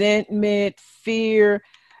 resentment, fear,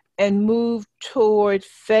 and move toward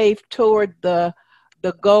faith, toward the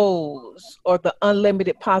goals or the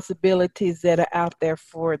unlimited possibilities that are out there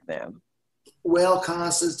for them? Well,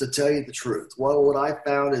 Constance, to tell you the truth, what I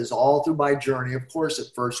found is all through my journey, of course,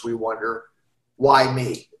 at first we wonder, why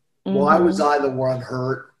me? Mm-hmm. Why was I the one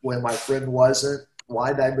hurt when my friend wasn't?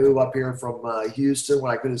 Why did I move up here from Houston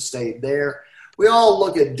when I could have stayed there? We all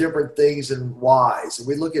look at different things and whys, and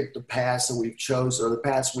we look at the paths that we've chosen or the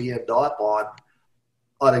paths we end up on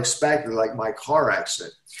unexpectedly, like my car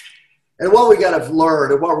accident. And what we got to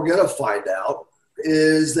learn and what we're going to find out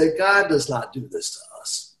is that God does not do this to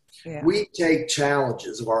us. Yeah. We take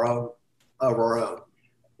challenges of our own.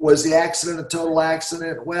 Was the accident a total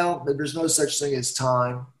accident? Well, there's no such thing as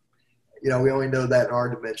time. We only know that in our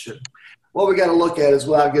dimension. What we got to look at is,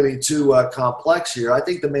 without getting too complex here, I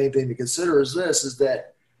think the main thing to consider is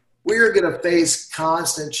that we are going to face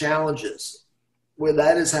constant challenges. Well,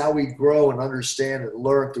 that is how we grow and understand and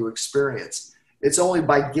learn through experience. It's only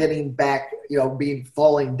by getting back,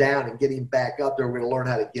 falling down and getting back up there, we're going to learn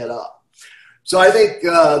how to get up. So I think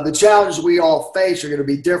the challenges we all face are going to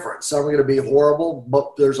be different. Some are going to be horrible,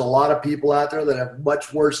 but there's a lot of people out there that have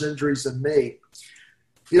much worse injuries than me.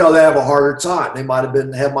 They have a harder time. They might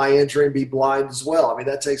have my injury and be blind as well. I mean,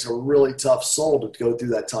 that takes a really tough soul to go through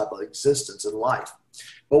that type of existence in life.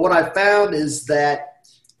 But what I found is that,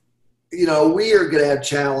 we are going to have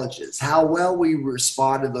challenges. How well we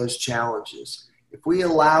respond to those challenges. If we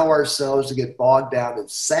allow ourselves to get bogged down in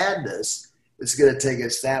sadness, it's going to take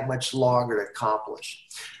us that much longer to accomplish.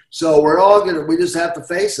 So we just have to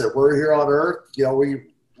face it. We're here on earth.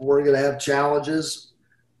 We're going to have challenges.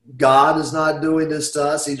 God is not doing this to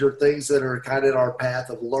us. These are things that are kind of in our path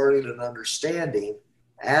of learning and understanding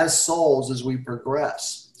as souls as we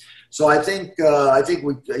progress. So I think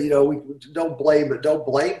we don't blame it. Don't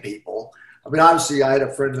blame people. I mean, obviously I had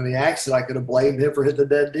a friend in the accident. I could have blamed him for hitting the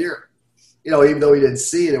dead deer. Even though he didn't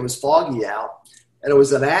see it, it was foggy out and it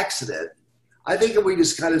was an accident. I think if we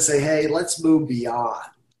just kind of say, hey, let's move beyond.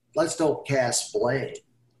 Let's don't cast blame.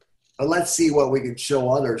 But let's see what we can show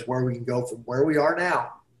others, where we can go from where we are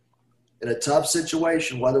now in a tough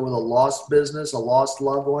situation, whether with a lost business, a lost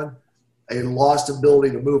loved one, a lost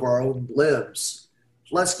ability to move our own limbs.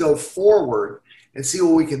 Let's go forward and see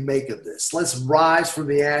what we can make of this. Let's rise from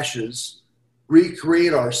the ashes,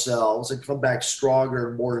 recreate ourselves, and come back stronger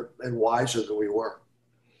and more and wiser than we were.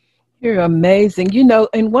 You're amazing.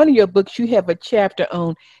 In one of your books, you have a chapter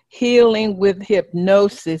on healing with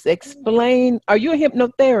hypnosis. Explain, are you a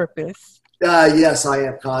hypnotherapist? Yes, I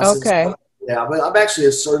am, Constance. Okay. Yeah, but I'm actually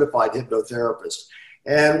a certified hypnotherapist.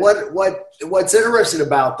 And what's interesting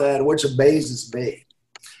about that, which amazes me,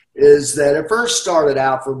 is that it first started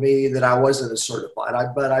out for me that I wasn't a certified,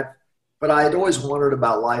 but I had always wondered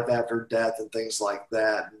about life after death and things like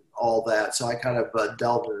that and all that. So I kind of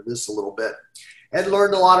delved into this a little bit and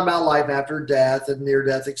learned a lot about life after death and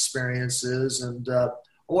near-death experiences, and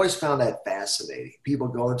always found that fascinating. People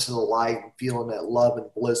going to the light and feeling that love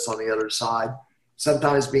and bliss on the other side,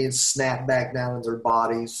 sometimes being snapped back down in their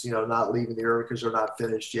bodies, not leaving the earth because they're not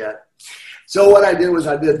finished yet. So what I did was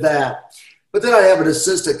I did that. But then I have an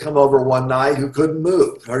assistant come over one night who couldn't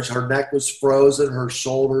move. Her neck was frozen, her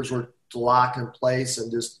shoulders were locked in place,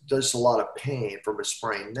 and just a lot of pain from a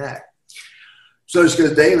sprained neck. So she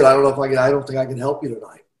goes, David, I don't think I can help you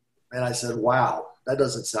tonight. And I said, wow, that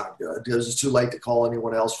doesn't sound good, because it's too late to call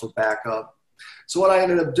anyone else for backup. So what I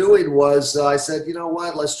ended up doing was I said, you know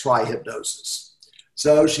what, let's try hypnosis.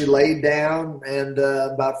 So she laid down, and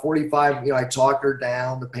about 45, I talked her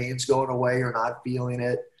down. The pain's going away. You're not feeling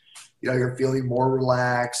it. You're feeling more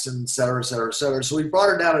relaxed, and et cetera, et cetera, et cetera. So we brought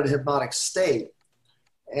her down in a hypnotic state,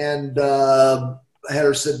 and had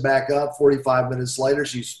her sit back up. 45 minutes later,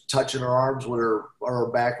 she's touching her arms with her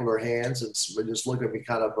back with her hands, and just looking at me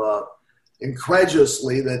kind of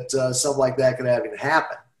incredulously that something like that could even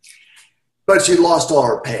happen. But she lost all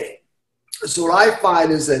her pain. So what I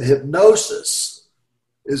find is that hypnosis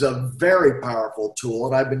is a very powerful tool,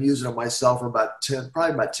 and I've been using it myself for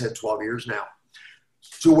probably about 10, 12 years now,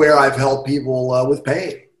 to where I've helped people with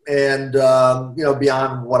pain. And,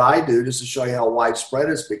 beyond what I do, just to show you how widespread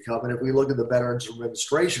it's become. And if we look at the Veterans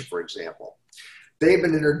Administration, for example, they've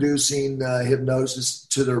been introducing hypnosis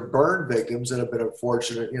to their burn victims that have been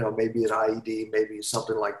unfortunate, maybe an IED, maybe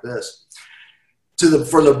something like this,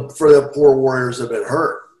 for the poor warriors that have been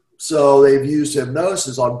hurt. So they've used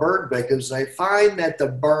hypnosis on burn victims, and they find that the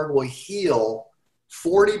burn will heal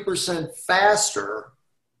 40% faster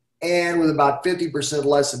and with about 50%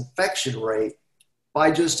 less infection rate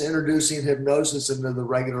by just introducing hypnosis into the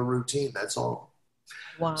regular routine. That's all.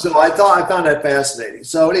 Wow. So I found that fascinating.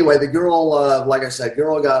 So anyway, the girl, like I said,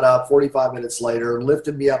 got up 45 minutes later,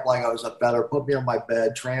 lifted me up like I was a feather, put me on my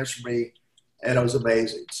bed, transferred me, and it was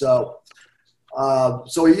amazing. So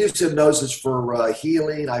we use hypnosis for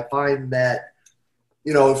healing. I find that,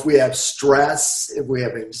 if we have stress, if we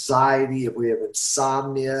have anxiety, if we have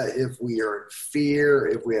insomnia, if we are in fear,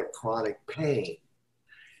 if we have chronic pain,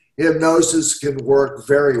 hypnosis can work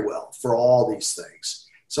very well for all these things.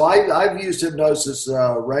 So I've used hypnosis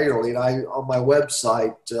regularly, and on my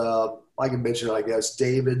website, I can mention it, I guess,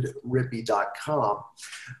 𝗏𝗏𝗏𝗏𝗏𝗏𝗏𝗏𝗏𝗏.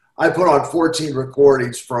 I put on 14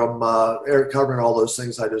 recordings from covering all those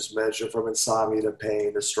things I just mentioned, from insomnia to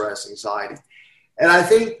pain to stress, anxiety. And I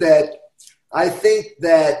think that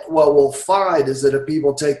what we'll find is that if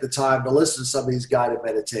people take the time to listen to some of these guided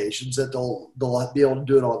meditations, that they'll be able to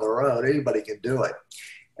do it on their own. Anybody can do it.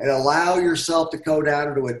 And allow yourself to go down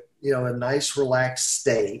into a nice relaxed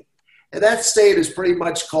state. And that state is pretty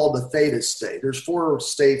much called the theta state. There's 4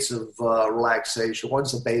 states of relaxation.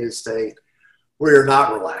 One's the beta state, where you're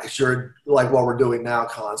not relaxed. You're like what we're doing now,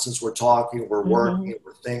 Constance. We're talking, we're working,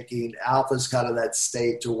 we're thinking. Alpha is kind of that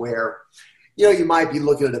state to where, you might be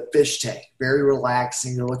looking at a fish tank, very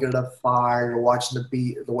relaxing. You're looking at a fire, you're watching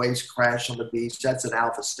the waves crash on the beach. That's an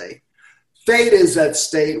alpha state. Theta is that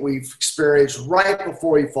state we've experienced right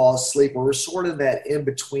before we fall asleep, where we're sort of in that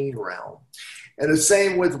in-between realm. And the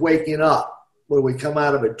same with waking up. When we come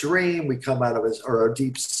out of a dream, we come out of a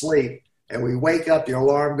deep sleep, and we wake up, the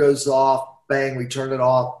alarm goes off, bang, we turn it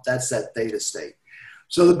off. That's that theta state.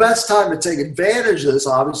 So the best time to take advantage of this,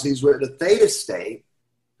 obviously, is we're in a theta state,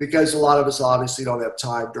 because a lot of us obviously don't have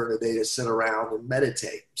time during the day to sit around and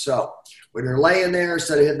meditate. So when you're laying there,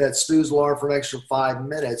 instead of hitting that snooze alarm for an extra 5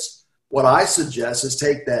 minutes, what I suggest is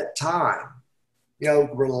take that time,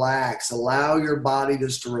 relax, allow your body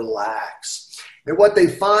just to relax. And what they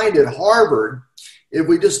find at Harvard, if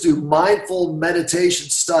we just do mindful meditation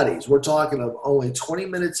studies, we're talking of only 20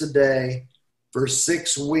 minutes a day for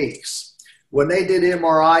 6 weeks. When they did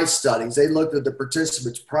MRI studies, they looked at the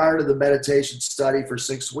participants prior to the meditation study for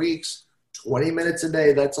 6 weeks, 20 minutes a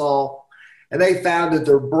day, that's all. And they found that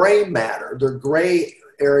their brain matter, their gray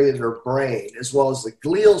area of their brain, as well as the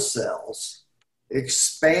glial cells,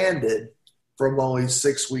 expanded from only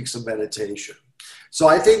 6 weeks of meditation. So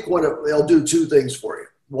I think it'll do 2 things for you.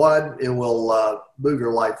 One, it will move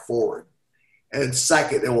your life forward. And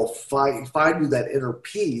second, it will find you that inner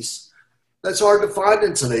peace that's hard to find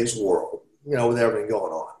in today's world, with everything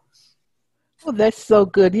going on. Well, that's so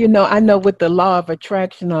good. I know with the law of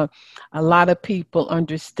attraction, a lot of people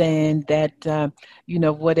understand that,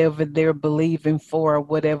 whatever they're believing for, or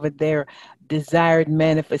whatever their desired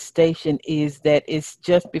manifestation is, that it's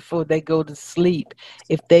just before they go to sleep.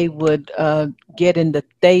 If they would get in the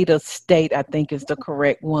theta state, I think is the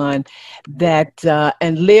correct one, that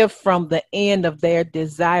and live from the end of their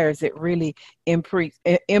desires, it really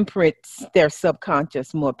imprints their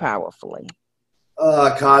subconscious more powerfully.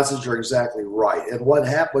 Constance, you're exactly right. And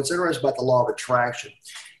what's interesting about the law of attraction,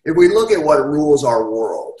 if we look at what rules our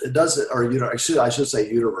world, it doesn't, or I should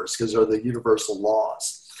say universe, because they're the universal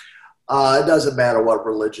laws. It doesn't matter what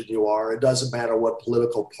religion you are. It doesn't matter what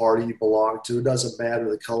political party you belong to. It doesn't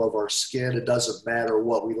matter the color of our skin. It doesn't matter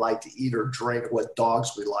what we like to eat or drink, what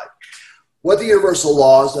dogs we like. What the universal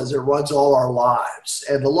laws does, it runs all our lives.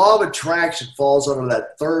 And the law of attraction falls under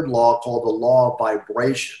that third law called the law of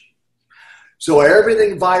vibration. So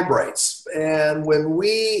everything vibrates. And when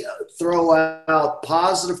we throw out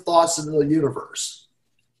positive thoughts into the universe,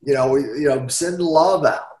 we send love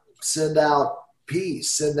out, send out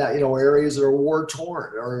peace, send out, areas that are war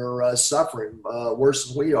torn or suffering worse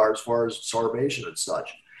than we are as far as starvation and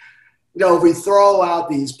such. If we throw out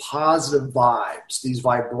these positive vibes, these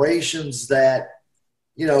vibrations that,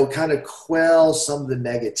 kind of quell some of the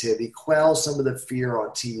negativity, quell some of the fear on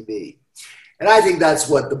TV. And I think that's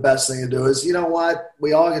what the best thing to do is,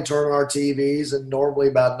 we all can turn on our TVs, and normally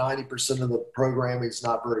about 90% of the programming is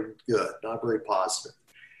not very good, not very positive.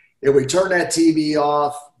 If we turn that TV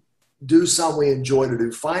off, do something we enjoy to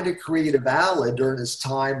do, find a creative outlet during this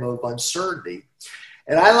time of uncertainty.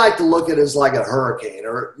 And I like to look at it as like a hurricane,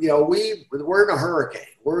 or, we're in a hurricane.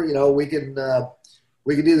 We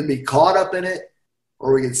can either be caught up in it,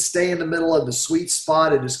 or we can stay in the middle of the sweet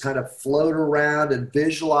spot and just kind of float around and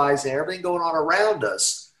visualize everything going on around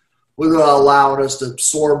us without allowing us to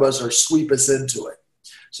absorb us or sweep us into it.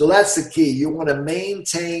 So that's the key. You want to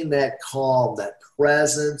maintain that calm, that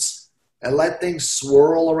presence, and let things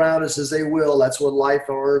swirl around us as they will. That's what life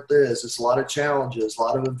on earth is. It's a lot of challenges, a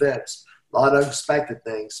lot of events, a lot of unexpected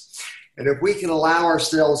things. And if we can allow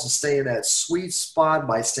ourselves to stay in that sweet spot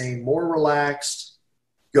by staying more relaxed,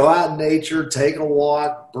 go out in nature, take a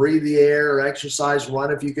walk, breathe the air, exercise,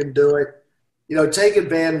 run if you can do it. Take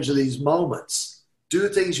advantage of these moments. Do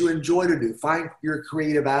things you enjoy to do. Find your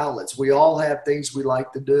creative outlets. We all have things we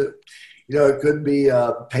like to do. It could be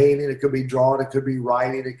painting, it could be drawing, it could be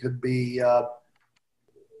writing, it could be,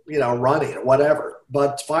 running, whatever.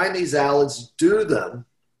 But find these outlets, do them,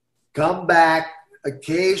 come back,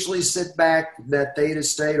 occasionally sit back in that theta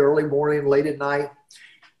state, early morning, late at night,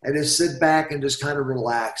 and just sit back and just kind of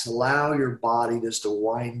relax. Allow your body just to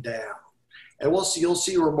wind down. And you'll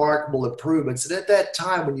see remarkable improvements. And at that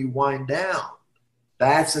time when you wind down,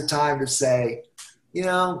 that's the time to say,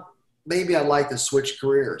 maybe I'd like to switch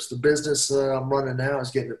careers. The business I'm running now is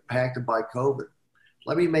getting impacted by COVID.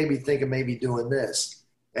 Let me maybe think of maybe doing this.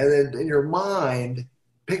 And then in your mind,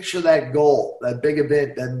 picture that goal, that big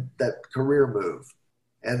event, then that career move.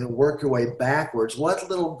 And then work your way backwards. What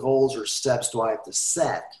little goals or steps do I have to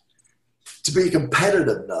set to be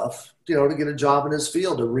competitive enough, to get a job in this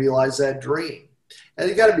field, to realize that dream? And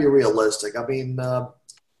you got to be realistic. I mean,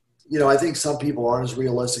 I think some people aren't as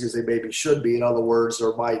realistic as they maybe should be. In other words,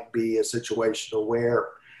 there might be a situation where,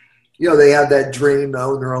 they have that dream to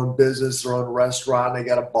own their own business, their own restaurant. They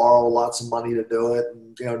got to borrow lots of money to do it.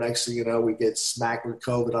 And, next thing you know, we get smacked with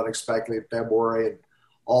COVID unexpectedly in February, and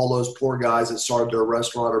all those poor guys that started their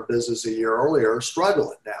restaurant or business a year earlier are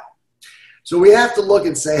struggling now. So we have to look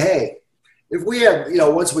and say, hey, if we have,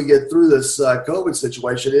 once we get through this COVID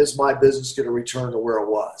situation, is my business going to return to where it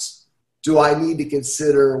was? Do I need to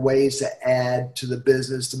consider ways to add to the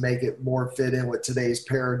business to make it more fit in with today's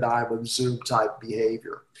paradigm of Zoom type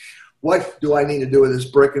behavior? What do I need to do with this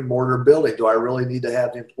brick and mortar building? Do I really need to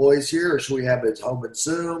have the employees here, or should we have it home and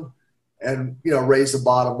Zoom? And, raise the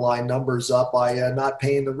bottom line numbers up by not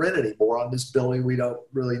paying the rent anymore on this building we don't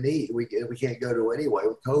really need. We can't go to anyway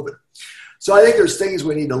with COVID. So I think there's things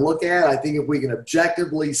we need to look at. I think if we can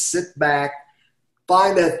objectively sit back,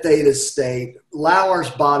 find that theta state, allow our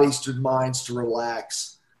bodies and minds to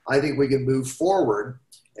relax, I think we can move forward.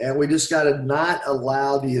 And we just got to not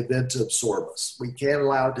allow the event to absorb us. We can't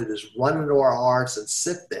allow it to just run into our hearts and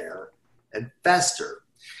sit there and fester.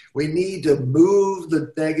 We need to move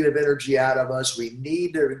the negative energy out of us. We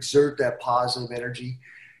need to exert that positive energy.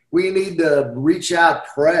 We need to reach out,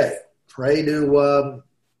 pray to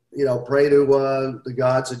the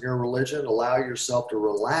gods in your religion. Allow yourself to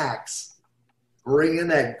relax. Bring in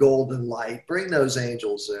that golden light. Bring those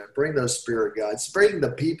angels in. Bring those spirit guides. Bring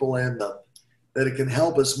the people in them that it can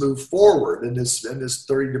help us move forward in this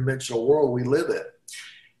 3-dimensional world we live in.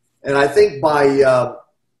 And I think by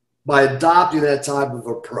adopting that type of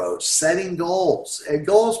approach, setting goals, and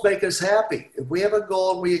goals make us happy. If we have a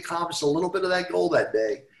goal and we accomplish a little bit of that goal that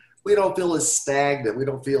day, we don't feel as stagnant. We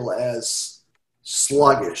don't feel as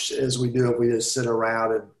sluggish as we do if we just sit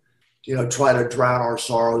around and, try to drown our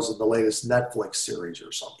sorrows in the latest Netflix series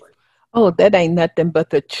or something. Oh, that ain't nothing but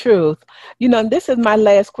the truth. This is my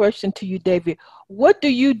last question to you, David. What do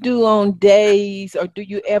you do on days, or do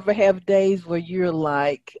you ever have days where you're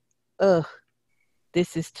like, ugh,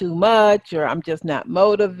 this is too much, or I'm just not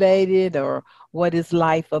motivated, or what is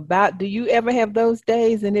life about? Do you ever have those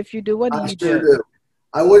days? And if you do, what do you do?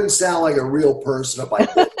 I wouldn't sound like a real person if I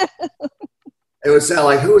did. It would sound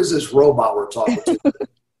like, who is this robot we're talking to?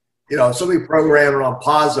 Somebody programmed it on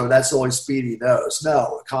positive, that's the only speed he knows.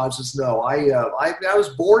 No, Constance, no. I was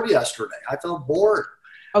bored yesterday. I felt bored.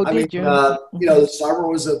 Oh, did you? The summer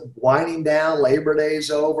was winding down. Labor Day's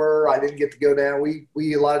over. I didn't get to go down.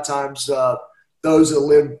 We a lot of times, those that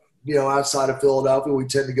live, outside of Philadelphia, we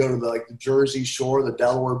tend to go to the Jersey Shore, the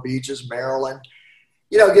Delaware beaches, Maryland,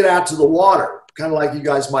 get out to the water, kind of like you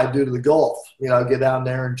guys might do to the Gulf, get down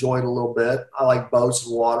there, enjoy it a little bit. I like boats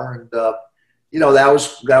and water. And, that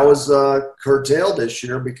was curtailed this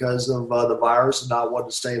year because of the virus and not wanting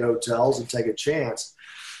to stay in hotels and take a chance.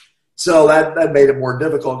 So that made it more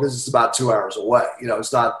difficult because it's about 2 hours away.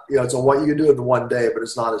 It's not, it's you can do it in one day, but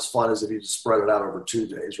it's not as fun as if you just spread it out over 2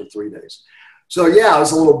 days or 3 days. So yeah, I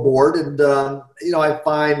was a little bored, and I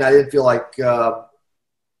find I didn't feel like, I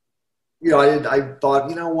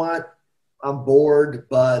thought, what, I'm bored,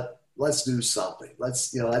 but let's do something.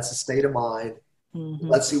 That's a state of mind. Mm-hmm.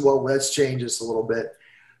 Let's change this a little bit.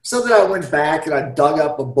 So then I went back and I dug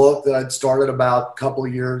up a book that I'd started about a couple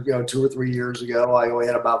of years, 2 or 3 years ago. I only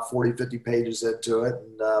had about 40, 50 pages into it.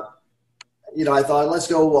 And, I thought, let's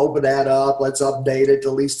go open that up. Let's update it to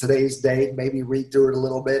at least today's date, maybe read through it a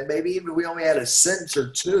little bit. Maybe even we only had a sentence or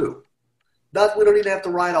two. We don't even have to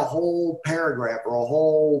write a whole paragraph or a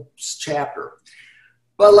whole chapter.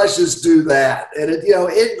 But let's just do that. And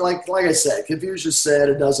like I said, Confucius said,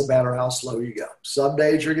 it doesn't matter how slow you go. Some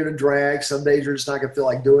days you're going to drag. Some days you're just not going to feel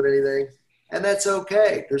like doing anything. And that's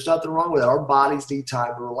okay. There's nothing wrong with it. Our bodies need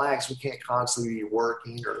time to relax. We can't constantly be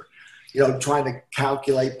working or, trying to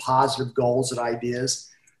calculate positive goals and ideas.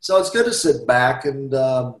 So it's good to sit back and,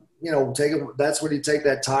 that's when you take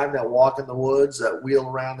that time, that walk in the woods, that wheel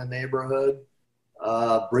around the neighborhood,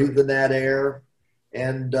 breathe in that air,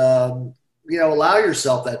 and, allow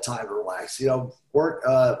yourself that time to relax. Work,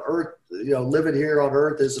 Earth, living here on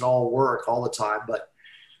Earth isn't all work all the time, but,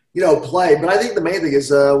 play. But I think the main thing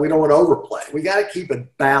is we don't want to overplay. We got to keep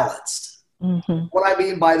it balanced. Mm-hmm. What I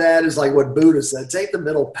mean by that is like what Buddha said, take the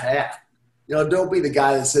middle path. Don't be the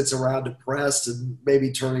guy that sits around depressed and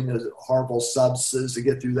maybe turning to harmful substances to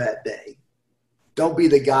get through that day. Don't be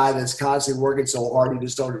the guy that's constantly working so hard you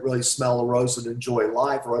just don't really smell the rose and enjoy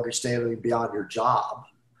life or understand anything beyond your job.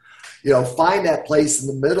 Find that place in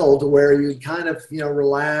the middle to where you can kind of,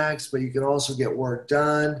 relax, but you can also get work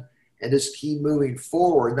done and just keep moving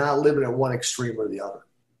forward, not living at one extreme or the other.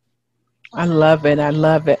 I love it. I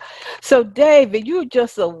love it. So, David, you're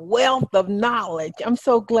just a wealth of knowledge. I'm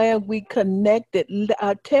so glad we connected.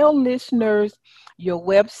 Tell listeners your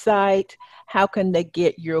website. How can they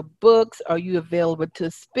get your books? Are you available to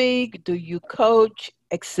speak? Do you coach,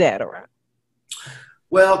 etc.?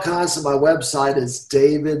 Well, Constance, my website is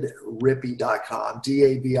davidrippy.com,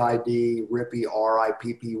 DAVID, Rippy,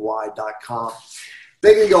 RIPPY.com.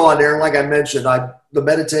 They can go on there. Like I mentioned, the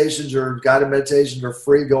meditations or guided meditations are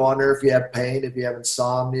free. Go on there if you have pain, if you have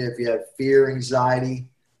insomnia, if you have fear, anxiety,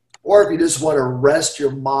 or if you just want to rest your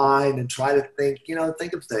mind and try to think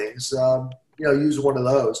of things, use one of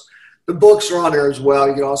those. The books are on there as well.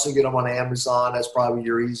 You can also get them on Amazon. That's probably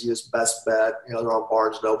your easiest, best bet. They're on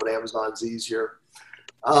Barnes & Noble. Amazon's easier.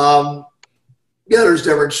 There's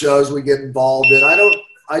different shows we get involved in.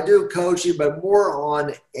 I do coaching, but more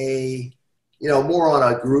on a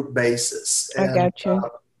group basis. And, I got you.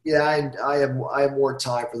 I have more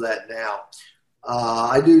time for that now.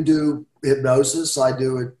 I do hypnosis. I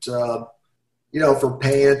do it, for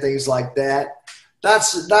pain and things like that.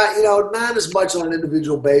 That's not as much on an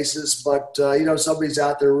individual basis, but, somebody's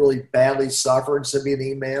out there really badly suffering, send me an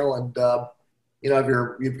email and, if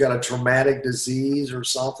you've got a traumatic disease or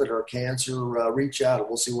something or cancer, reach out and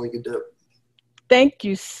we'll see what we can do. Thank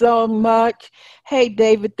you so much. Hey,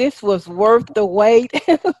 David, this was worth the wait.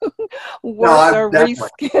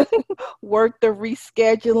 worth the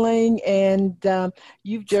rescheduling. And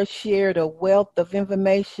you've just shared a wealth of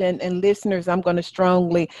information. And listeners, I'm going to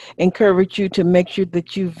strongly encourage you to make sure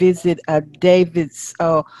that you visit David's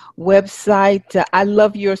website. I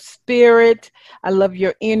love your spirit. I love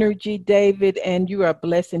your energy, David, and you are a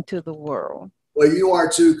blessing to the world. Well, you are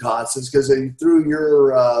too, Constance, because through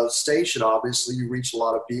your station, obviously, you reach a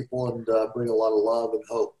lot of people and bring a lot of love and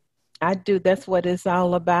hope. I do. That's what it's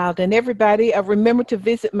all about. And everybody, remember to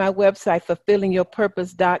visit my website,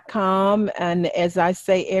 fulfillingyourpurpose.com. And as I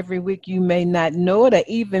say every week, you may not know it or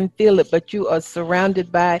even feel it, but you are surrounded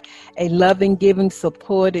by a loving, giving,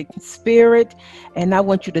 supported spirit. And I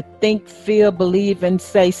want you to think, feel, believe, and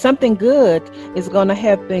say something good is going to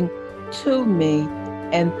happen to me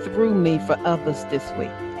and through me for others this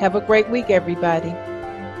week. Have a great week, everybody.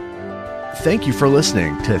 Thank you for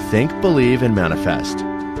listening to Think, Believe, and Manifest.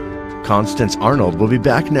 Constance Arnold will be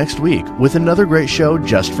back next week with another great show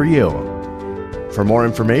just for you. For more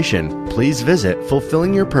information, please visit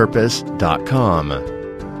fulfillingyourpurpose.com.